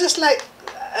 We were just like,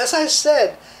 as I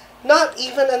said, not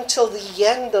even until the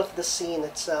end of the scene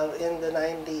itself in the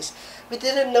 90s. We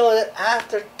didn't know that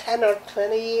after 10 or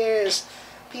 20 years,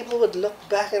 people would look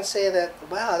back and say that,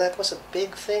 wow, that was a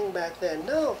big thing back then.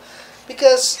 No,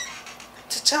 because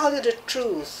to tell you the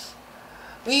truth,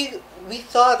 we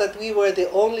thought that we were the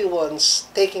only ones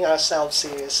taking ourselves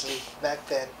seriously back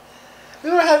then.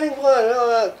 We were having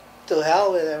fun, to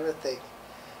hell with everything.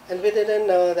 And we didn't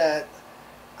know that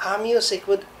our music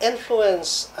would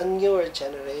influence a newer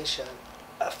generation.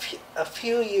 A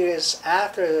few years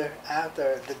after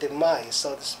the demise,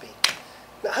 so to speak.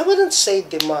 Now, I wouldn't say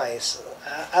demise.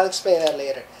 I'll explain that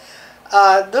later.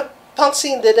 The punk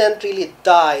scene didn't really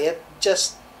die. It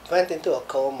just went into a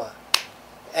coma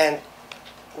and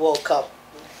woke up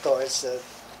towards the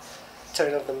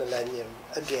turn of the millennium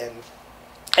again.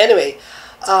 Anyway,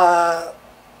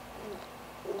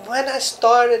 when I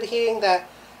started hearing that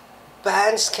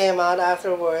bands came out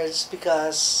afterwards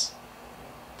because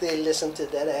they listened to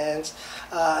Dead Ends,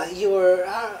 you were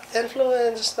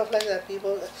influenced, stuff like that,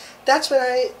 people. That's when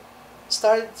I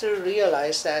started to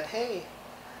realize that, hey,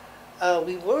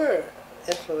 we were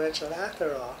influential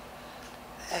after all.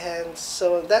 And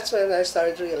so that's when I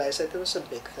started to realize that it was a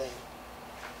big thing.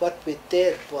 What we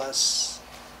did was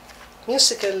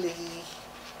musically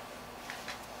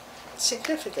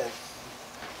significant.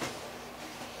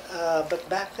 But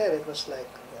back then it was like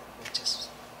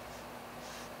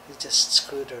we just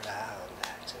screwed around.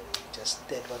 Actually, we just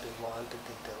did what we wanted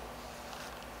to do,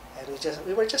 and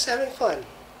we were just having fun.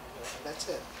 That's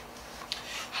it.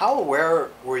 How aware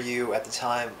were you at the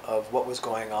time of what was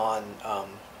going on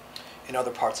in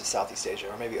other parts of Southeast Asia,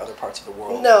 or maybe other parts of the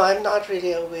world? No, I'm not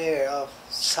really aware of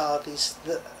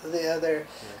the other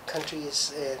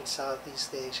countries in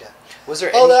Southeast Asia. Was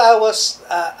there Although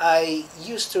I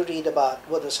used to read about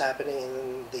what was happening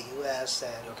in the U.S.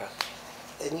 and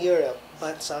in Europe,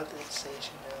 but Southeast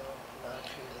Asia, no, not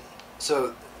really.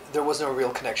 So there was no real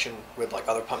connection with like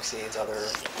other punk scenes,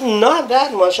 Not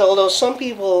that much, although some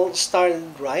people started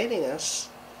writing us.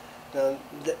 There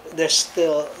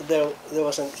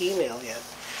wasn't email yet.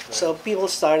 Right. So people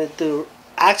started to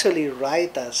actually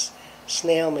write us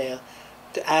snail mail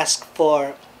to ask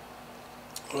for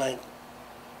like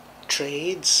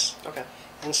trades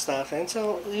and stuff, and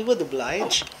so we would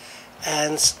oblige.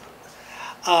 And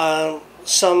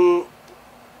some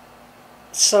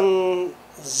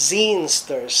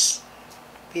zinesters,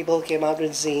 people came out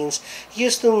with zines,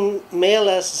 used to mail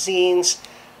us zines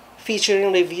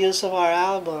featuring reviews of our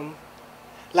album.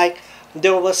 Like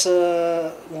there was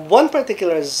one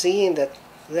particular zine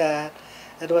that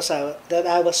I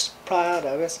was proud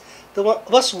of. There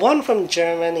was one from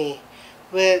Germany,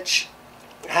 which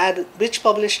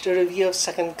published a review of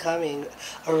Second Coming,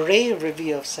 a rave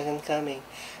review of Second Coming,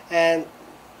 and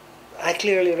I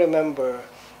clearly remember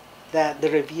that the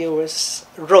reviewers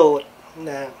wrote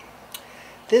that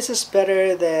this is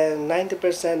better than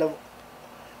 90% of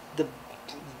the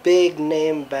big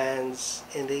name bands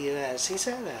in the U.S. He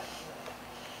said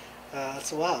that.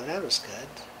 So wow, that was good.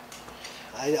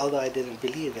 Although I didn't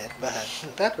believe it, but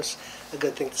that was a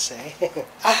good thing to say.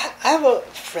 I have a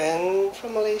friend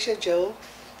from Malaysia, Joe.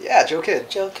 Yeah, Joe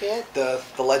Kidd. Joe Kidd. The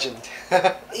legend.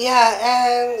 Yeah,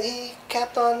 and he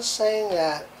kept on saying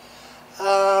that.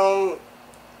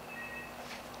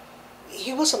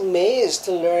 He was amazed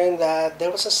to learn that there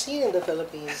was a scene in the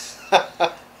Philippines.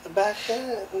 Back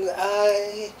then,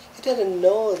 he didn't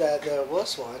know that there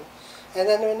was one. And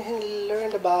then when he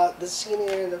learned about the scene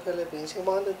here in the Philippines, he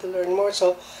wanted to learn more.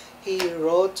 So he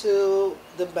wrote to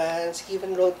the bands, he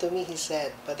even wrote to me, he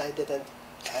said, but I didn't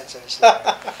answer his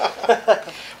letter.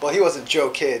 Well, he wasn't Joe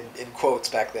Kidd in quotes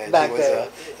back then.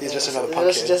 He was just another punk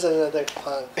kid. He was just another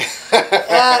punk.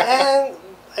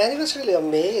 And he was really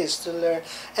amazed to learn.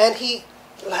 And he,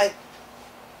 like,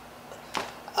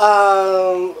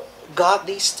 got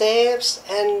these tapes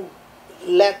and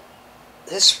let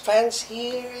his friends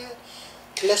hear it,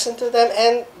 listen to them,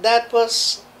 and that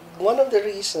was one of the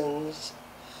reasons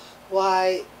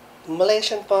why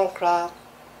Malaysian punk rock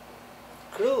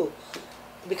grew,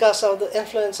 because of the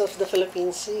influence of the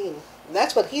Philippine scene.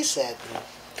 That's what he said.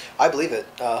 I believe it,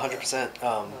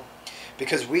 100%.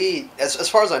 Because as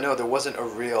far as I know, there wasn't a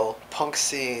real punk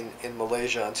scene in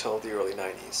Malaysia until the early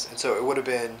 90s. And so it would have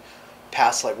been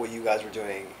past like what you guys were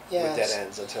doing with Dead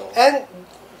Ends until... And,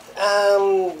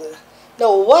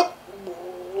 no, what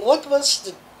was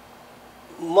the...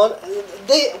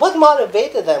 what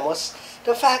motivated them was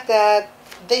the fact that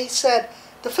they said,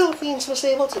 the Philippines was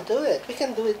able to do it. We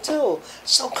can do it too.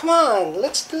 So come on,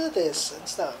 let's do this and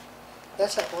stuff.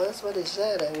 That's what he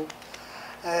said, and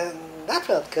that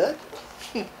felt good.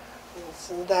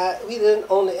 So that we didn't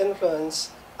only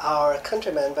influence our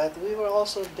countrymen, but we were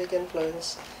also a big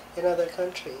influence in other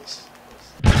countries.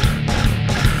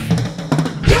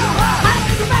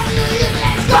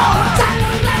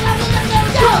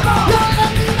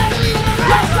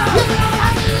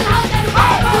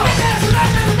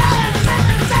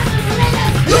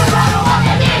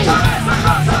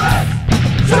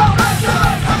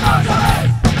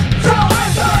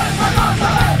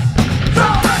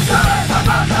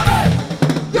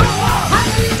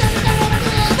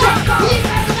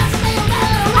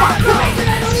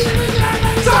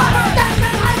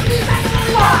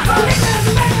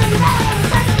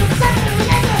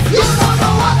 You don't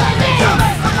know what I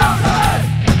mean.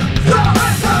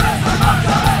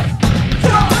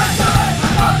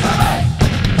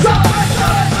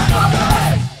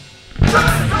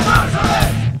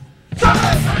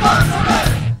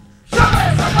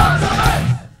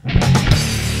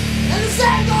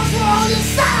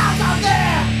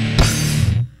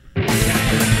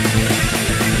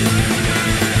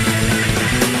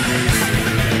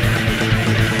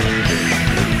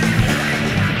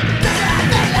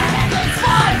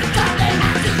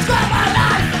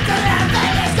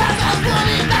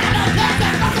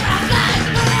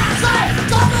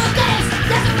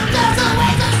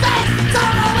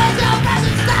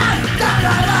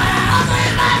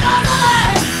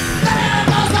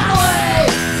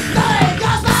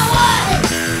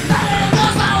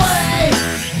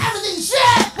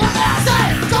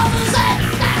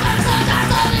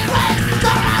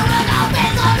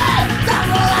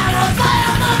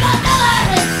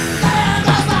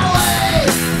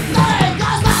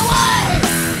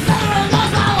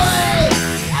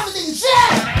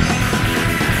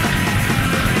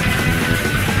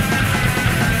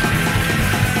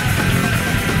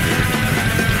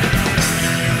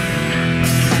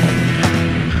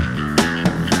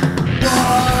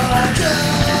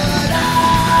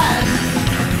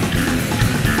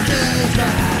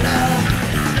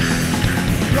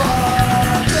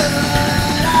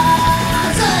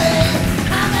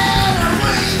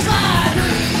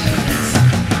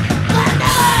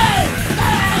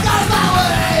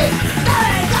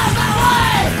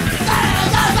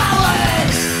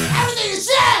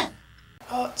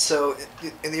 So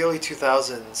in the early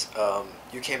 2000s,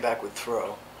 you came back with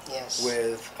Throw. Yes.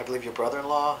 With, I believe, your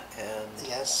brother-in-law and...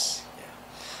 Yes. Yeah.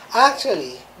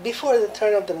 Actually, before the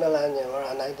turn of the millennium,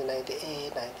 around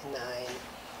 1998, 99,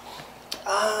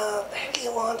 I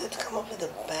really wanted to come up with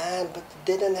a band, but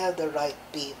didn't have the right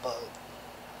people.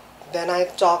 Then I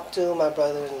talked to my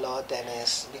brother-in-law,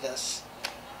 Dennis, because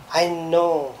I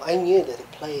knew that he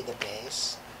played the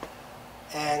bass.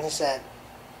 And he said,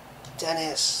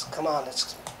 Dennis, come on,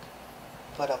 let's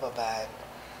put up a band.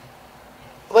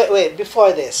 Wait,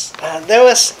 before this, there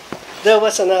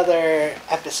was another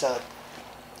episode.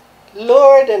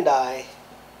 Lord and I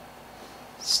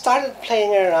started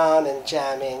playing around and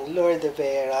jamming, Lord de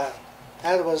Vera.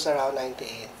 That was around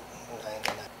 98,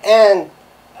 99.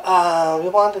 And we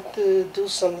wanted to do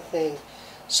something.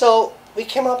 So we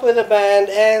came up with a band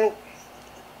and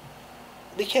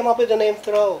we came up with the name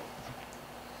Throw.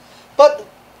 But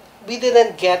we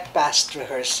didn't get past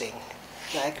rehearsing.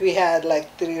 Like we had like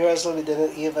 3 rehearsals, we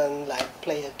didn't even like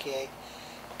play a gig.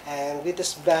 And we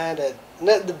disbanded.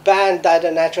 The band died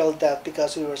a natural death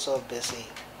because we were so busy.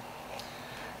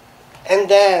 And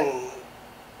then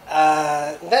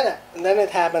it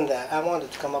happened that I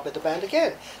wanted to come up with the band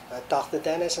again. I talked to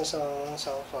Dennis and so on and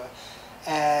so forth.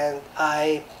 And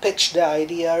I pitched the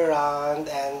idea around,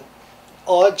 and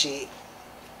Oji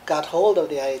got hold of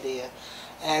the idea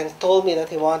and told me that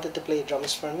he wanted to play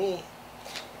drums for me.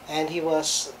 And he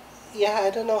was, I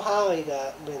don't know how he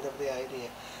got wind of the idea.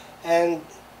 And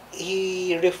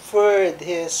he referred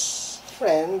his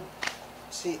friend,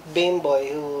 Beamboy,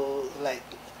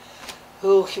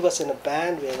 who he was in a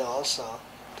band with also,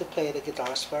 to play the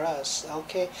guitars for us.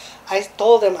 Okay, I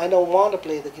told him I don't want to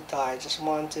play the guitar, I just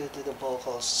want to do the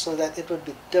vocals so that it would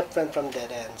be different from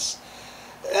Dead Ends.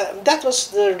 That was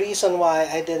the reason why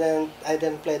I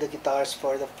didn't play the guitars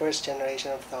for the first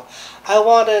generation of Throw. I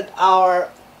wanted our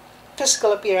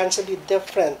physical appearance to be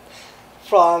different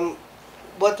from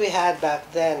what we had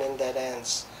back then in Dead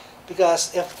Ends,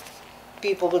 because if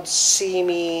people would see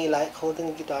me like holding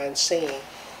the guitar and singing,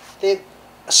 they'd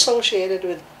associate it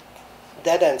with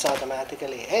Dead Ends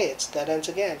automatically. Hey, it's Dead Ends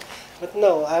again. But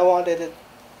no, I wanted it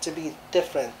to be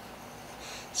different.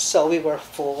 So we were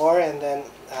 4, and then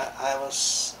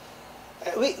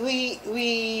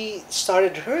we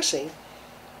started rehearsing,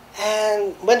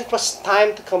 and when it was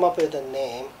time to come up with a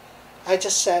name, I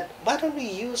just said, why don't we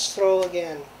use Throw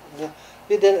again?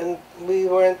 We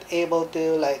weren't able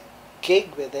to like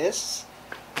gig with this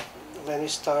when we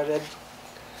started,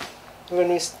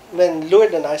 when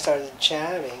Lourdes and I started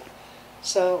jamming,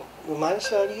 so we might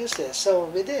as well use this. So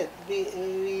we did. We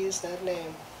used that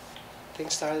name.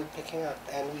 Things started picking up,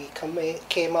 and we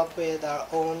came up with our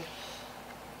own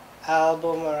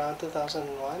album around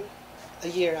 2001, a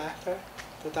year after,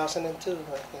 2002,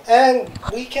 I think. And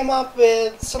we came up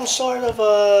with some sort of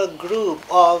a group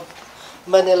of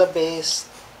Manila-based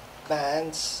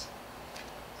bands,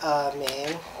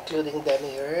 including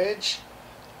Demiurge,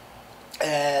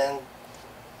 and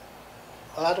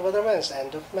a lot of other bands,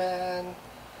 End of Man,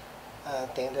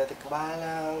 Tenda de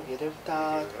Cabalang, Beauty of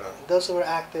Thought, those who were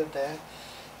active then.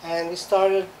 And we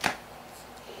started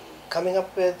coming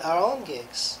up with our own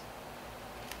gigs.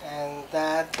 And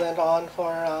that went on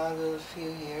for around a few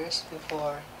years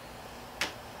before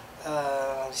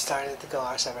we started to go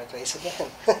our separate ways again.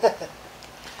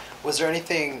 Was there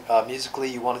anything musically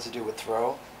you wanted to do with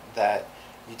Throw that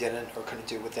you didn't or couldn't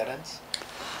do with Dead Ends?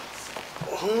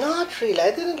 Not really.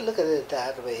 I didn't look at it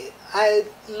that way. I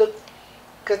looked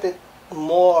at it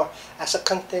more as a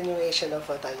continuation of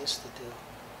what I used to do.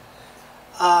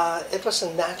 It was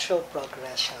a natural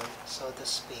progression, so to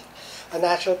speak. A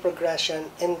natural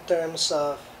progression in terms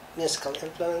of musical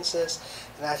influences,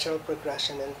 a natural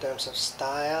progression in terms of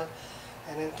style,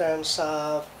 and in terms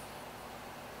of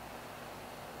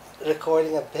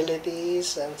recording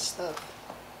abilities and stuff.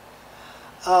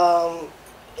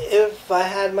 If I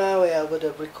had my way, I would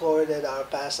have recorded our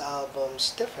past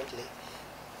albums differently.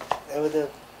 I would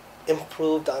have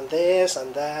improved on this,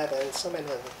 on that, and so many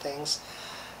other things.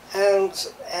 And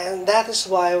that is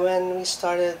why when we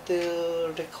started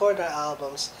to record our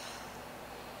albums,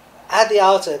 at the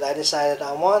outset I decided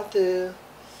I want to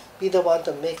be the one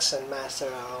to mix and master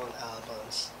our own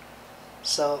albums.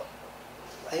 So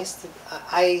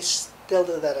I still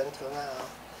do that until now.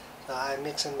 So I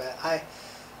mix and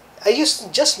I used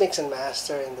to just mix and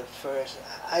master in the first.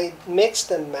 I mixed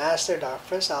and mastered our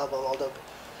first album, although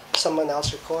someone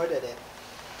else recorded it.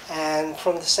 And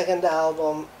from the second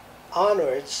album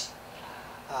onwards,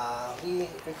 we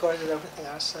recorded everything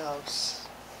ourselves.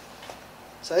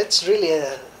 So it's really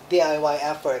a DIY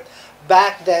effort.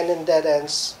 Back then in Dead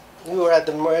Ends, we were at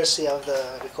the mercy of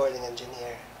the recording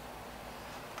engineer.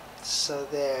 So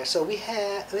there. So we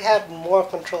have more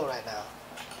control right now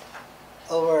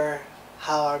over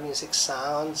how our music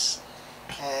sounds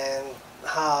and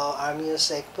how our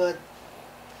music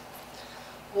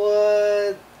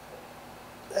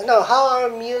how our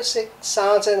music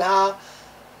sounds and how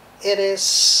it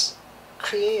is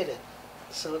created,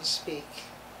 so to speak.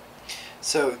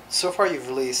 So far you've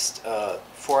released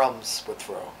 4 albums with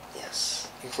Throw. Yes.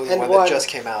 Including one that just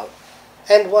came out.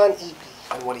 And one EP.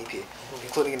 And one EP.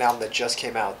 Including an album that just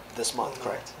came out this month,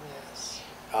 correct? Yes.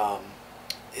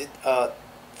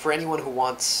 For anyone who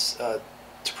wants to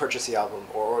purchase the album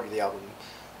or order the album,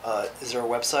 is there a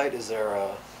website? Is there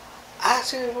a...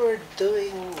 Actually, we're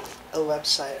doing a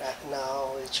website right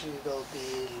now, which we will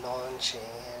be launching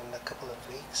in a couple of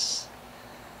weeks.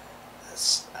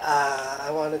 I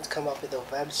wanted to come up with a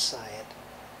website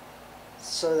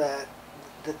so that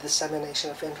the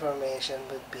dissemination of information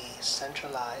would be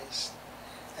centralized.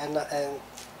 And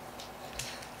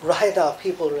right now,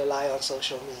 people rely on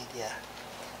social media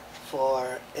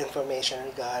for information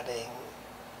regarding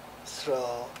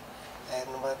Throw and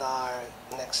what our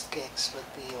next gigs would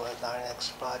be, what our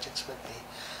next projects would be.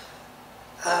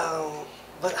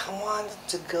 But I wanted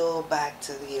to go back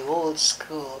to the old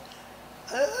school,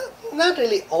 not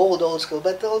really old school,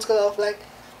 but the old school of like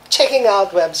checking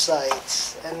out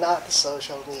websites and not the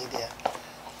social media.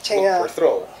 Look for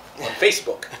Throw on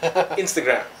Facebook,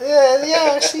 Instagram.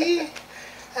 Yeah. See,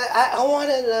 I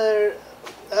wanted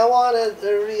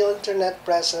a real internet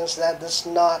presence that does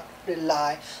not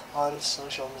rely on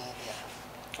social media.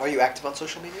 Are you active on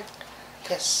social media?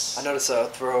 Yes. I noticed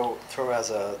Throw has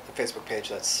a Facebook page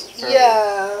that's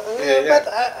fairly... But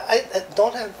I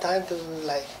don't have time to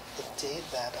like update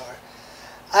that, or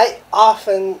I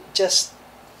often just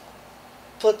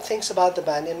put things about the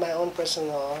band in my own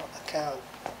personal account.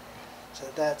 So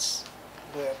that's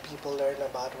where people learn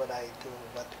about what I do,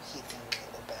 what we do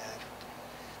in the band.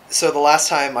 So the last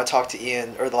time I talked to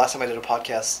Ian, or the last time I did a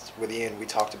podcast with Ian, we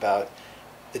talked about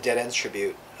the Dead Ends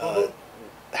tribute.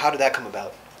 How did that come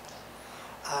about?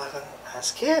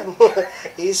 Ask him.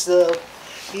 he's the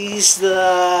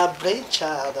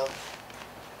brainchild of.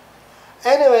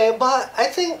 Anyway, but I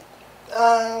think.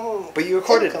 But you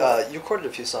recorded a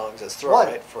few songs as Throw, One.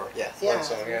 right? One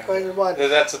song, yeah. Recorded one.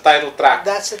 That's the title track.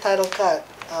 That's the title cut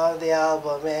of the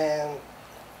album, and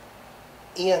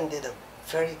Ian did a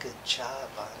very good job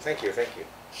on it. Thank you.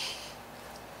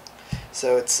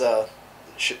 So it's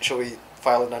shall we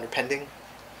file it under pending?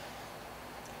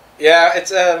 Yeah,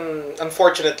 it's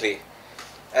unfortunately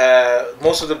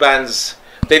most of the bands,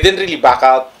 they didn't really back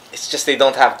out. It's just they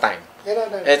don't have time.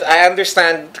 I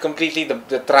understand completely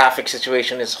the traffic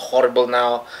situation is horrible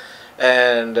now,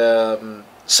 and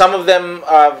some of them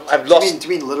I've lost. Do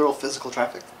you mean literal physical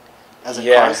traffic? As in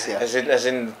yeah, cars? Yeah, as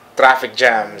in traffic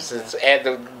jams.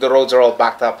 The roads are all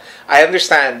backed up. I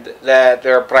understand that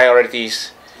there are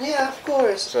priorities. Yeah, of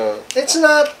course. So it's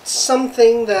not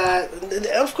something that,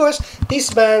 of course,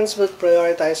 these bands would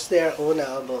prioritize their own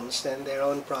albums and their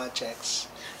own projects.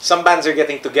 Some bands are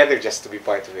getting together just to be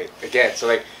part of it again. So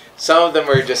like some of them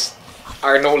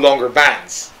are no longer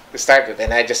bands to start with,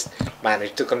 and I just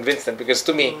managed to convince them because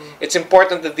to me it's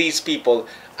important that these people,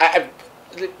 I've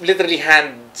literally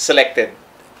hand selected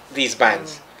these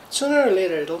bands. Sooner or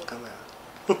later it'll come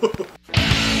out.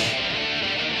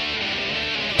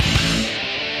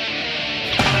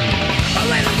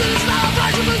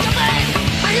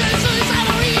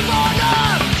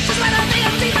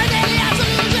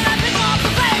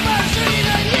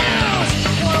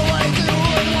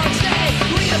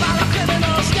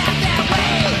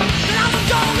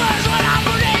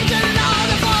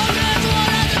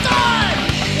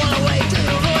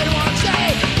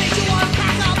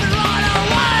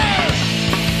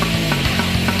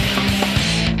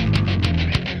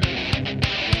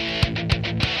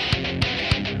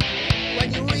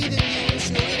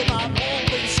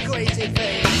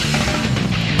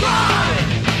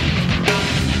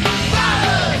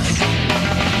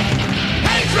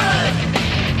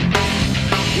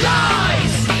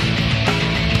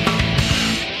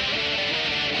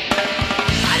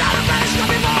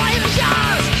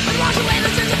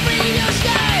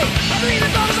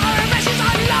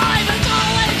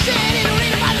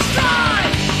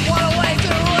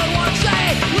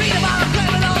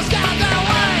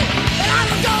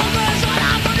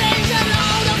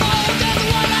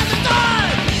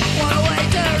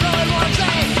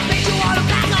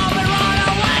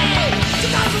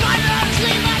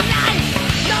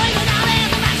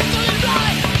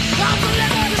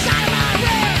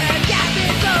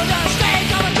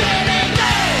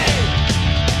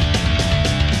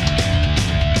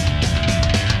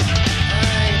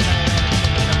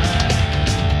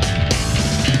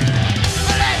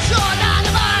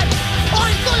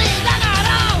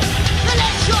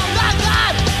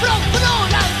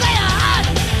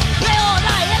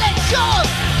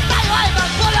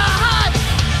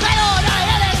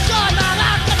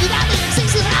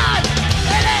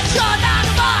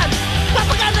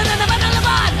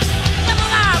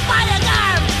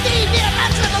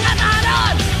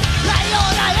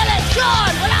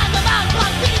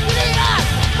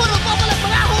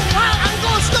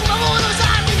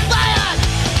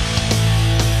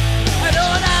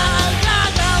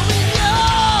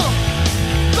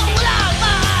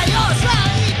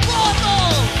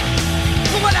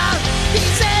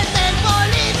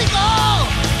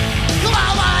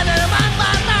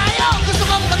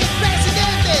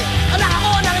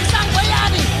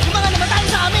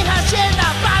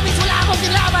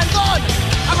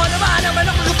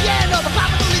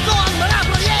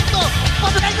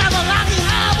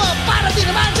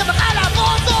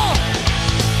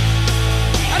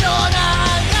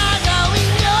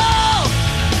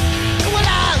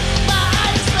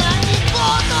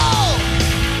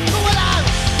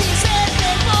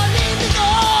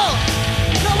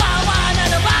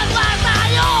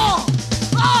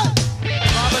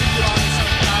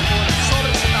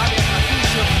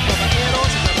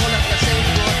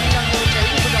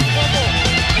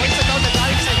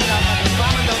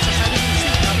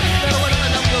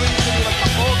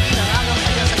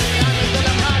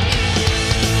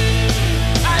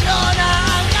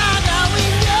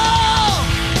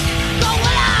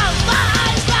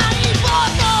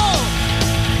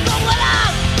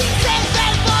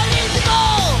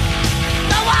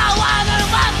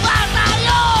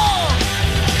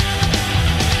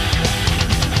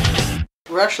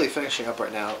 actually finishing up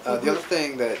right now. The other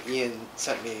thing that Ian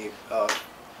sent me,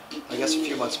 I guess a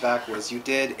few months back, was you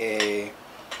did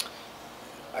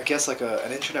I guess like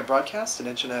an internet broadcast, an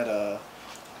internet. A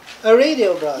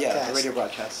radio broadcast. Yeah, a radio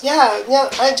broadcast. Yeah, yeah.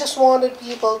 I just wanted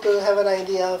people to have an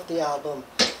idea of the album.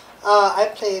 I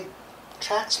played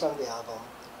tracks from the album,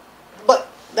 but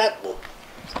that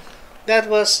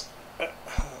was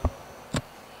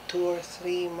 2 or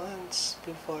 3 months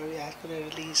before we actually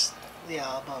released the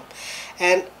album,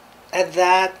 and at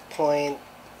that point,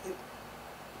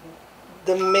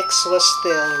 the mix was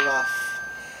still rough.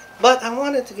 But I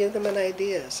wanted to give them an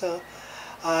idea, so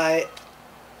I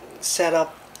set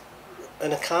up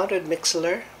an account with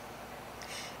Mixler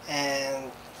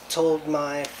and told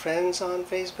my friends on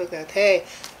Facebook that, hey,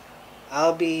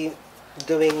 I'll be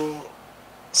doing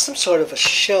some sort of a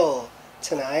show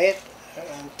tonight,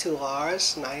 2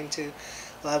 hours, 9 to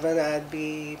 11. I'd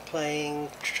be playing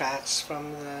tracks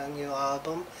from the new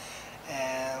album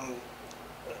and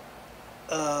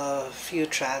a few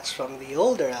tracks from the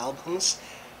older albums,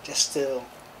 just to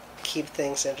keep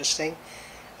things interesting,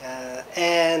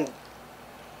 and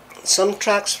some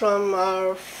tracks from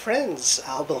our friends'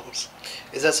 albums.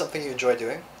 Is that something you enjoy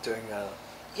doing?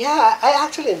 Yeah, I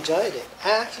actually enjoyed it.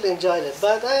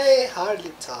 But I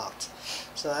hardly talked,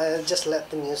 so I just let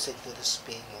the music do the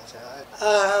speaking.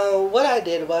 So what I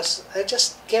did was I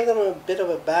just gave them a bit of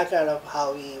a background of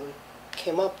how we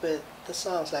came up with the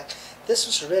songs. Like, this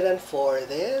was written for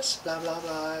this, blah blah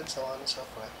blah, and so on and so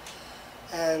forth.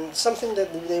 And something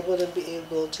that they wouldn't be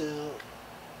able to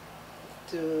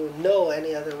know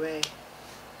any other way.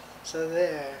 So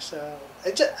there. So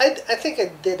I think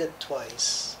I did it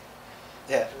twice.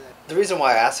 Yeah. The reason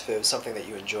why I asked if it was something that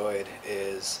you enjoyed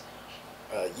is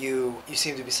you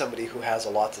seem to be somebody who has a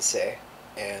lot to say,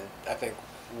 and I think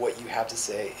what you have to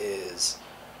say is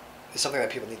something that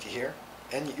people need to hear.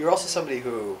 And you're also somebody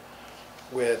who,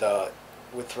 with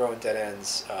Throw and Dead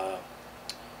Ends,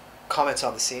 comments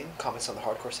on the scene, comments on the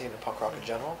hardcore scene and punk rock in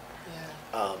general.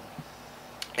 Yeah.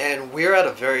 And we're at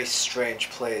a very strange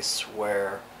place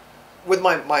where, with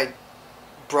my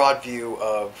broad view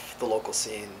of the local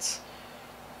scenes,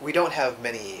 we don't have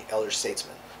many elder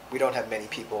statesmen. We don't have many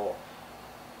people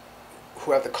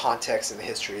who have the context and the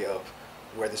history of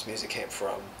where this music came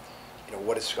from,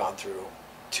 what it's gone through,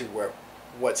 to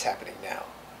what's happening now.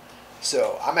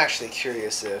 So I'm actually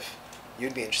curious if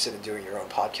you'd be interested in doing your own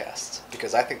podcast,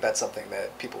 because I think that's something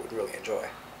that people would really enjoy.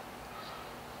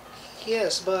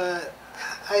 Yes, but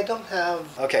I don't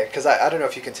have... Okay, because I don't know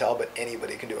if you can tell, but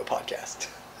anybody can do a podcast.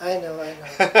 I know.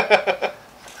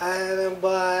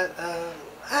 But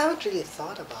I haven't really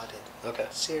thought about it. Okay.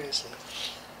 Seriously.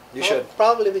 You should.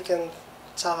 Probably we can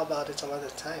talk about it some other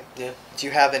time. Yeah. Do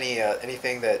you have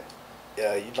anything that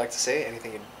you'd like to say?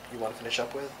 Anything you want to finish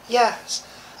up with? Yes.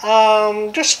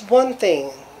 Just one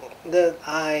thing that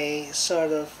I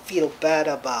sort of feel bad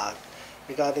about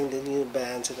regarding the new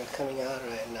bands that are coming out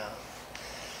right now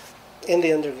in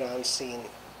the underground scene.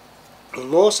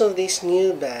 Most of these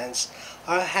new bands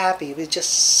are happy with just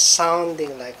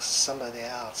sounding like somebody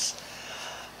else.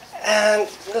 And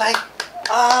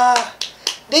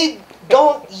they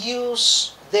don't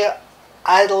use their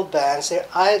idol bands, their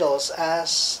idols,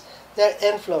 as their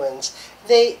influence.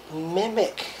 They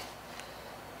mimic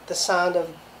the sound of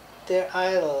their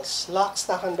idols, lock,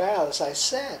 stock, and barrel, as I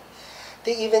said.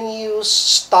 They even use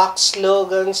stock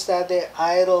slogans that their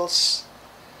idols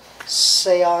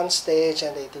say on stage,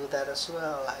 and they do that as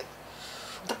well. Like,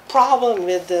 the problem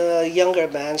with the younger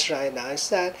bands right now is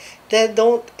that they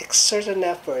don't exert an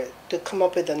effort to come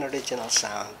up with an original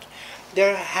sound.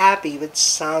 They're happy with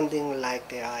sounding like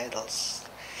their idols,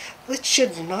 which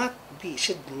should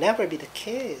never be the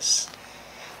case.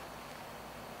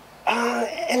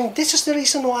 And this is the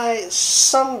reason why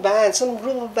some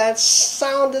group of bands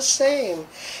sound the same,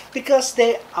 because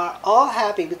they are all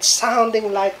happy with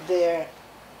sounding like their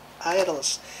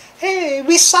idols. Hey,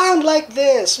 we sound like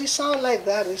this, we sound like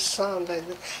that, we sound like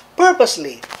this.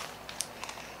 Purposely.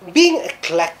 Being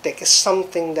eclectic is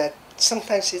something that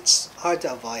sometimes it's hard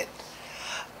to avoid.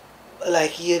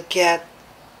 Like, you get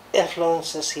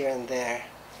influences here and there,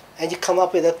 and you come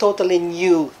up with a totally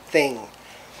new thing.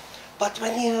 But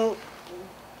when you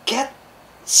get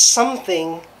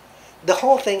something, the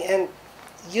whole thing, and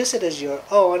use it as your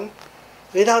own,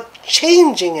 without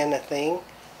changing anything,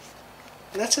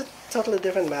 that's a totally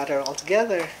different matter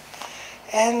altogether.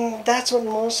 And that's what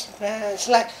most bands,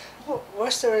 like,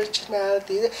 where's the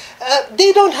originality?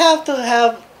 They don't have to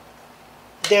have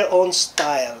their own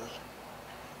style.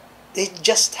 They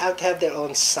just have to have their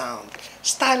own sound.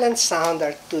 Style and sound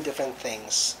are two different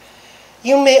things.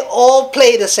 You may all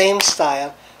play the same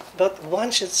style, But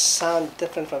one should sound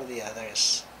different from the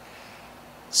others.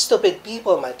 Stupid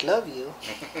people might love you.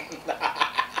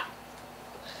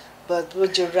 But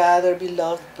would you rather be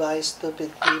loved by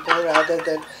stupid people rather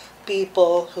than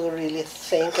people who really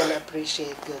think and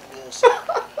appreciate good music?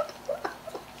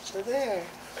 So there.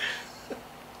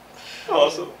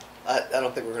 Awesome. I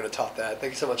don't think we're going to top that.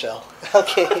 Thank you so much, Al.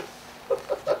 Okay.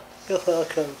 You're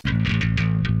welcome.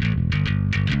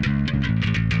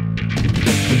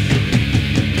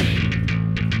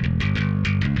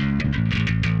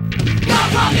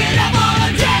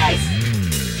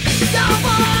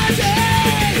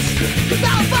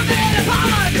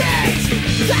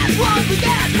 That's what we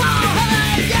get for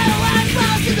having you and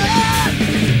supposed to do.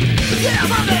 You don't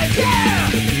fucking care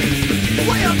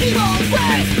what your people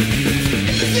think.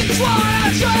 You just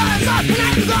wanna shut us up and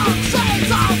act on the same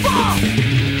song for.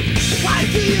 Why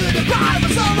do you deprive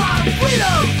us of our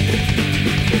freedom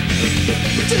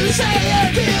to say and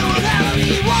do whatever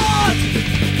we want?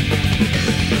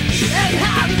 And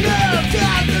have the nerve to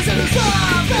act as if there's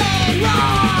something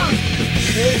wrong.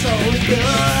 It's only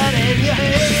good in your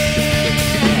head.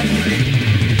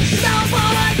 No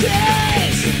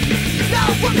politics, no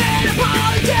fucking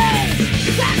apologies.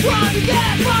 That's what you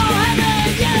get for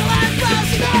having you as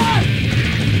president.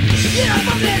 You don't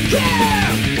fucking care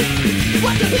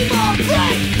what the people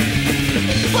think,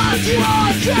 but you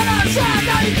always try to say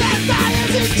that you can't die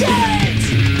as it takes.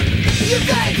 You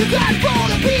think you can fool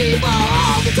the people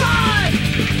all the time,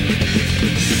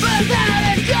 but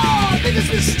that is your biggest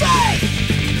mistake.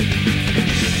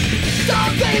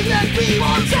 Don't think that we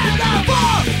won't stand up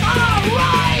for our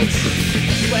rights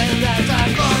when that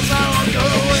time comes. I won't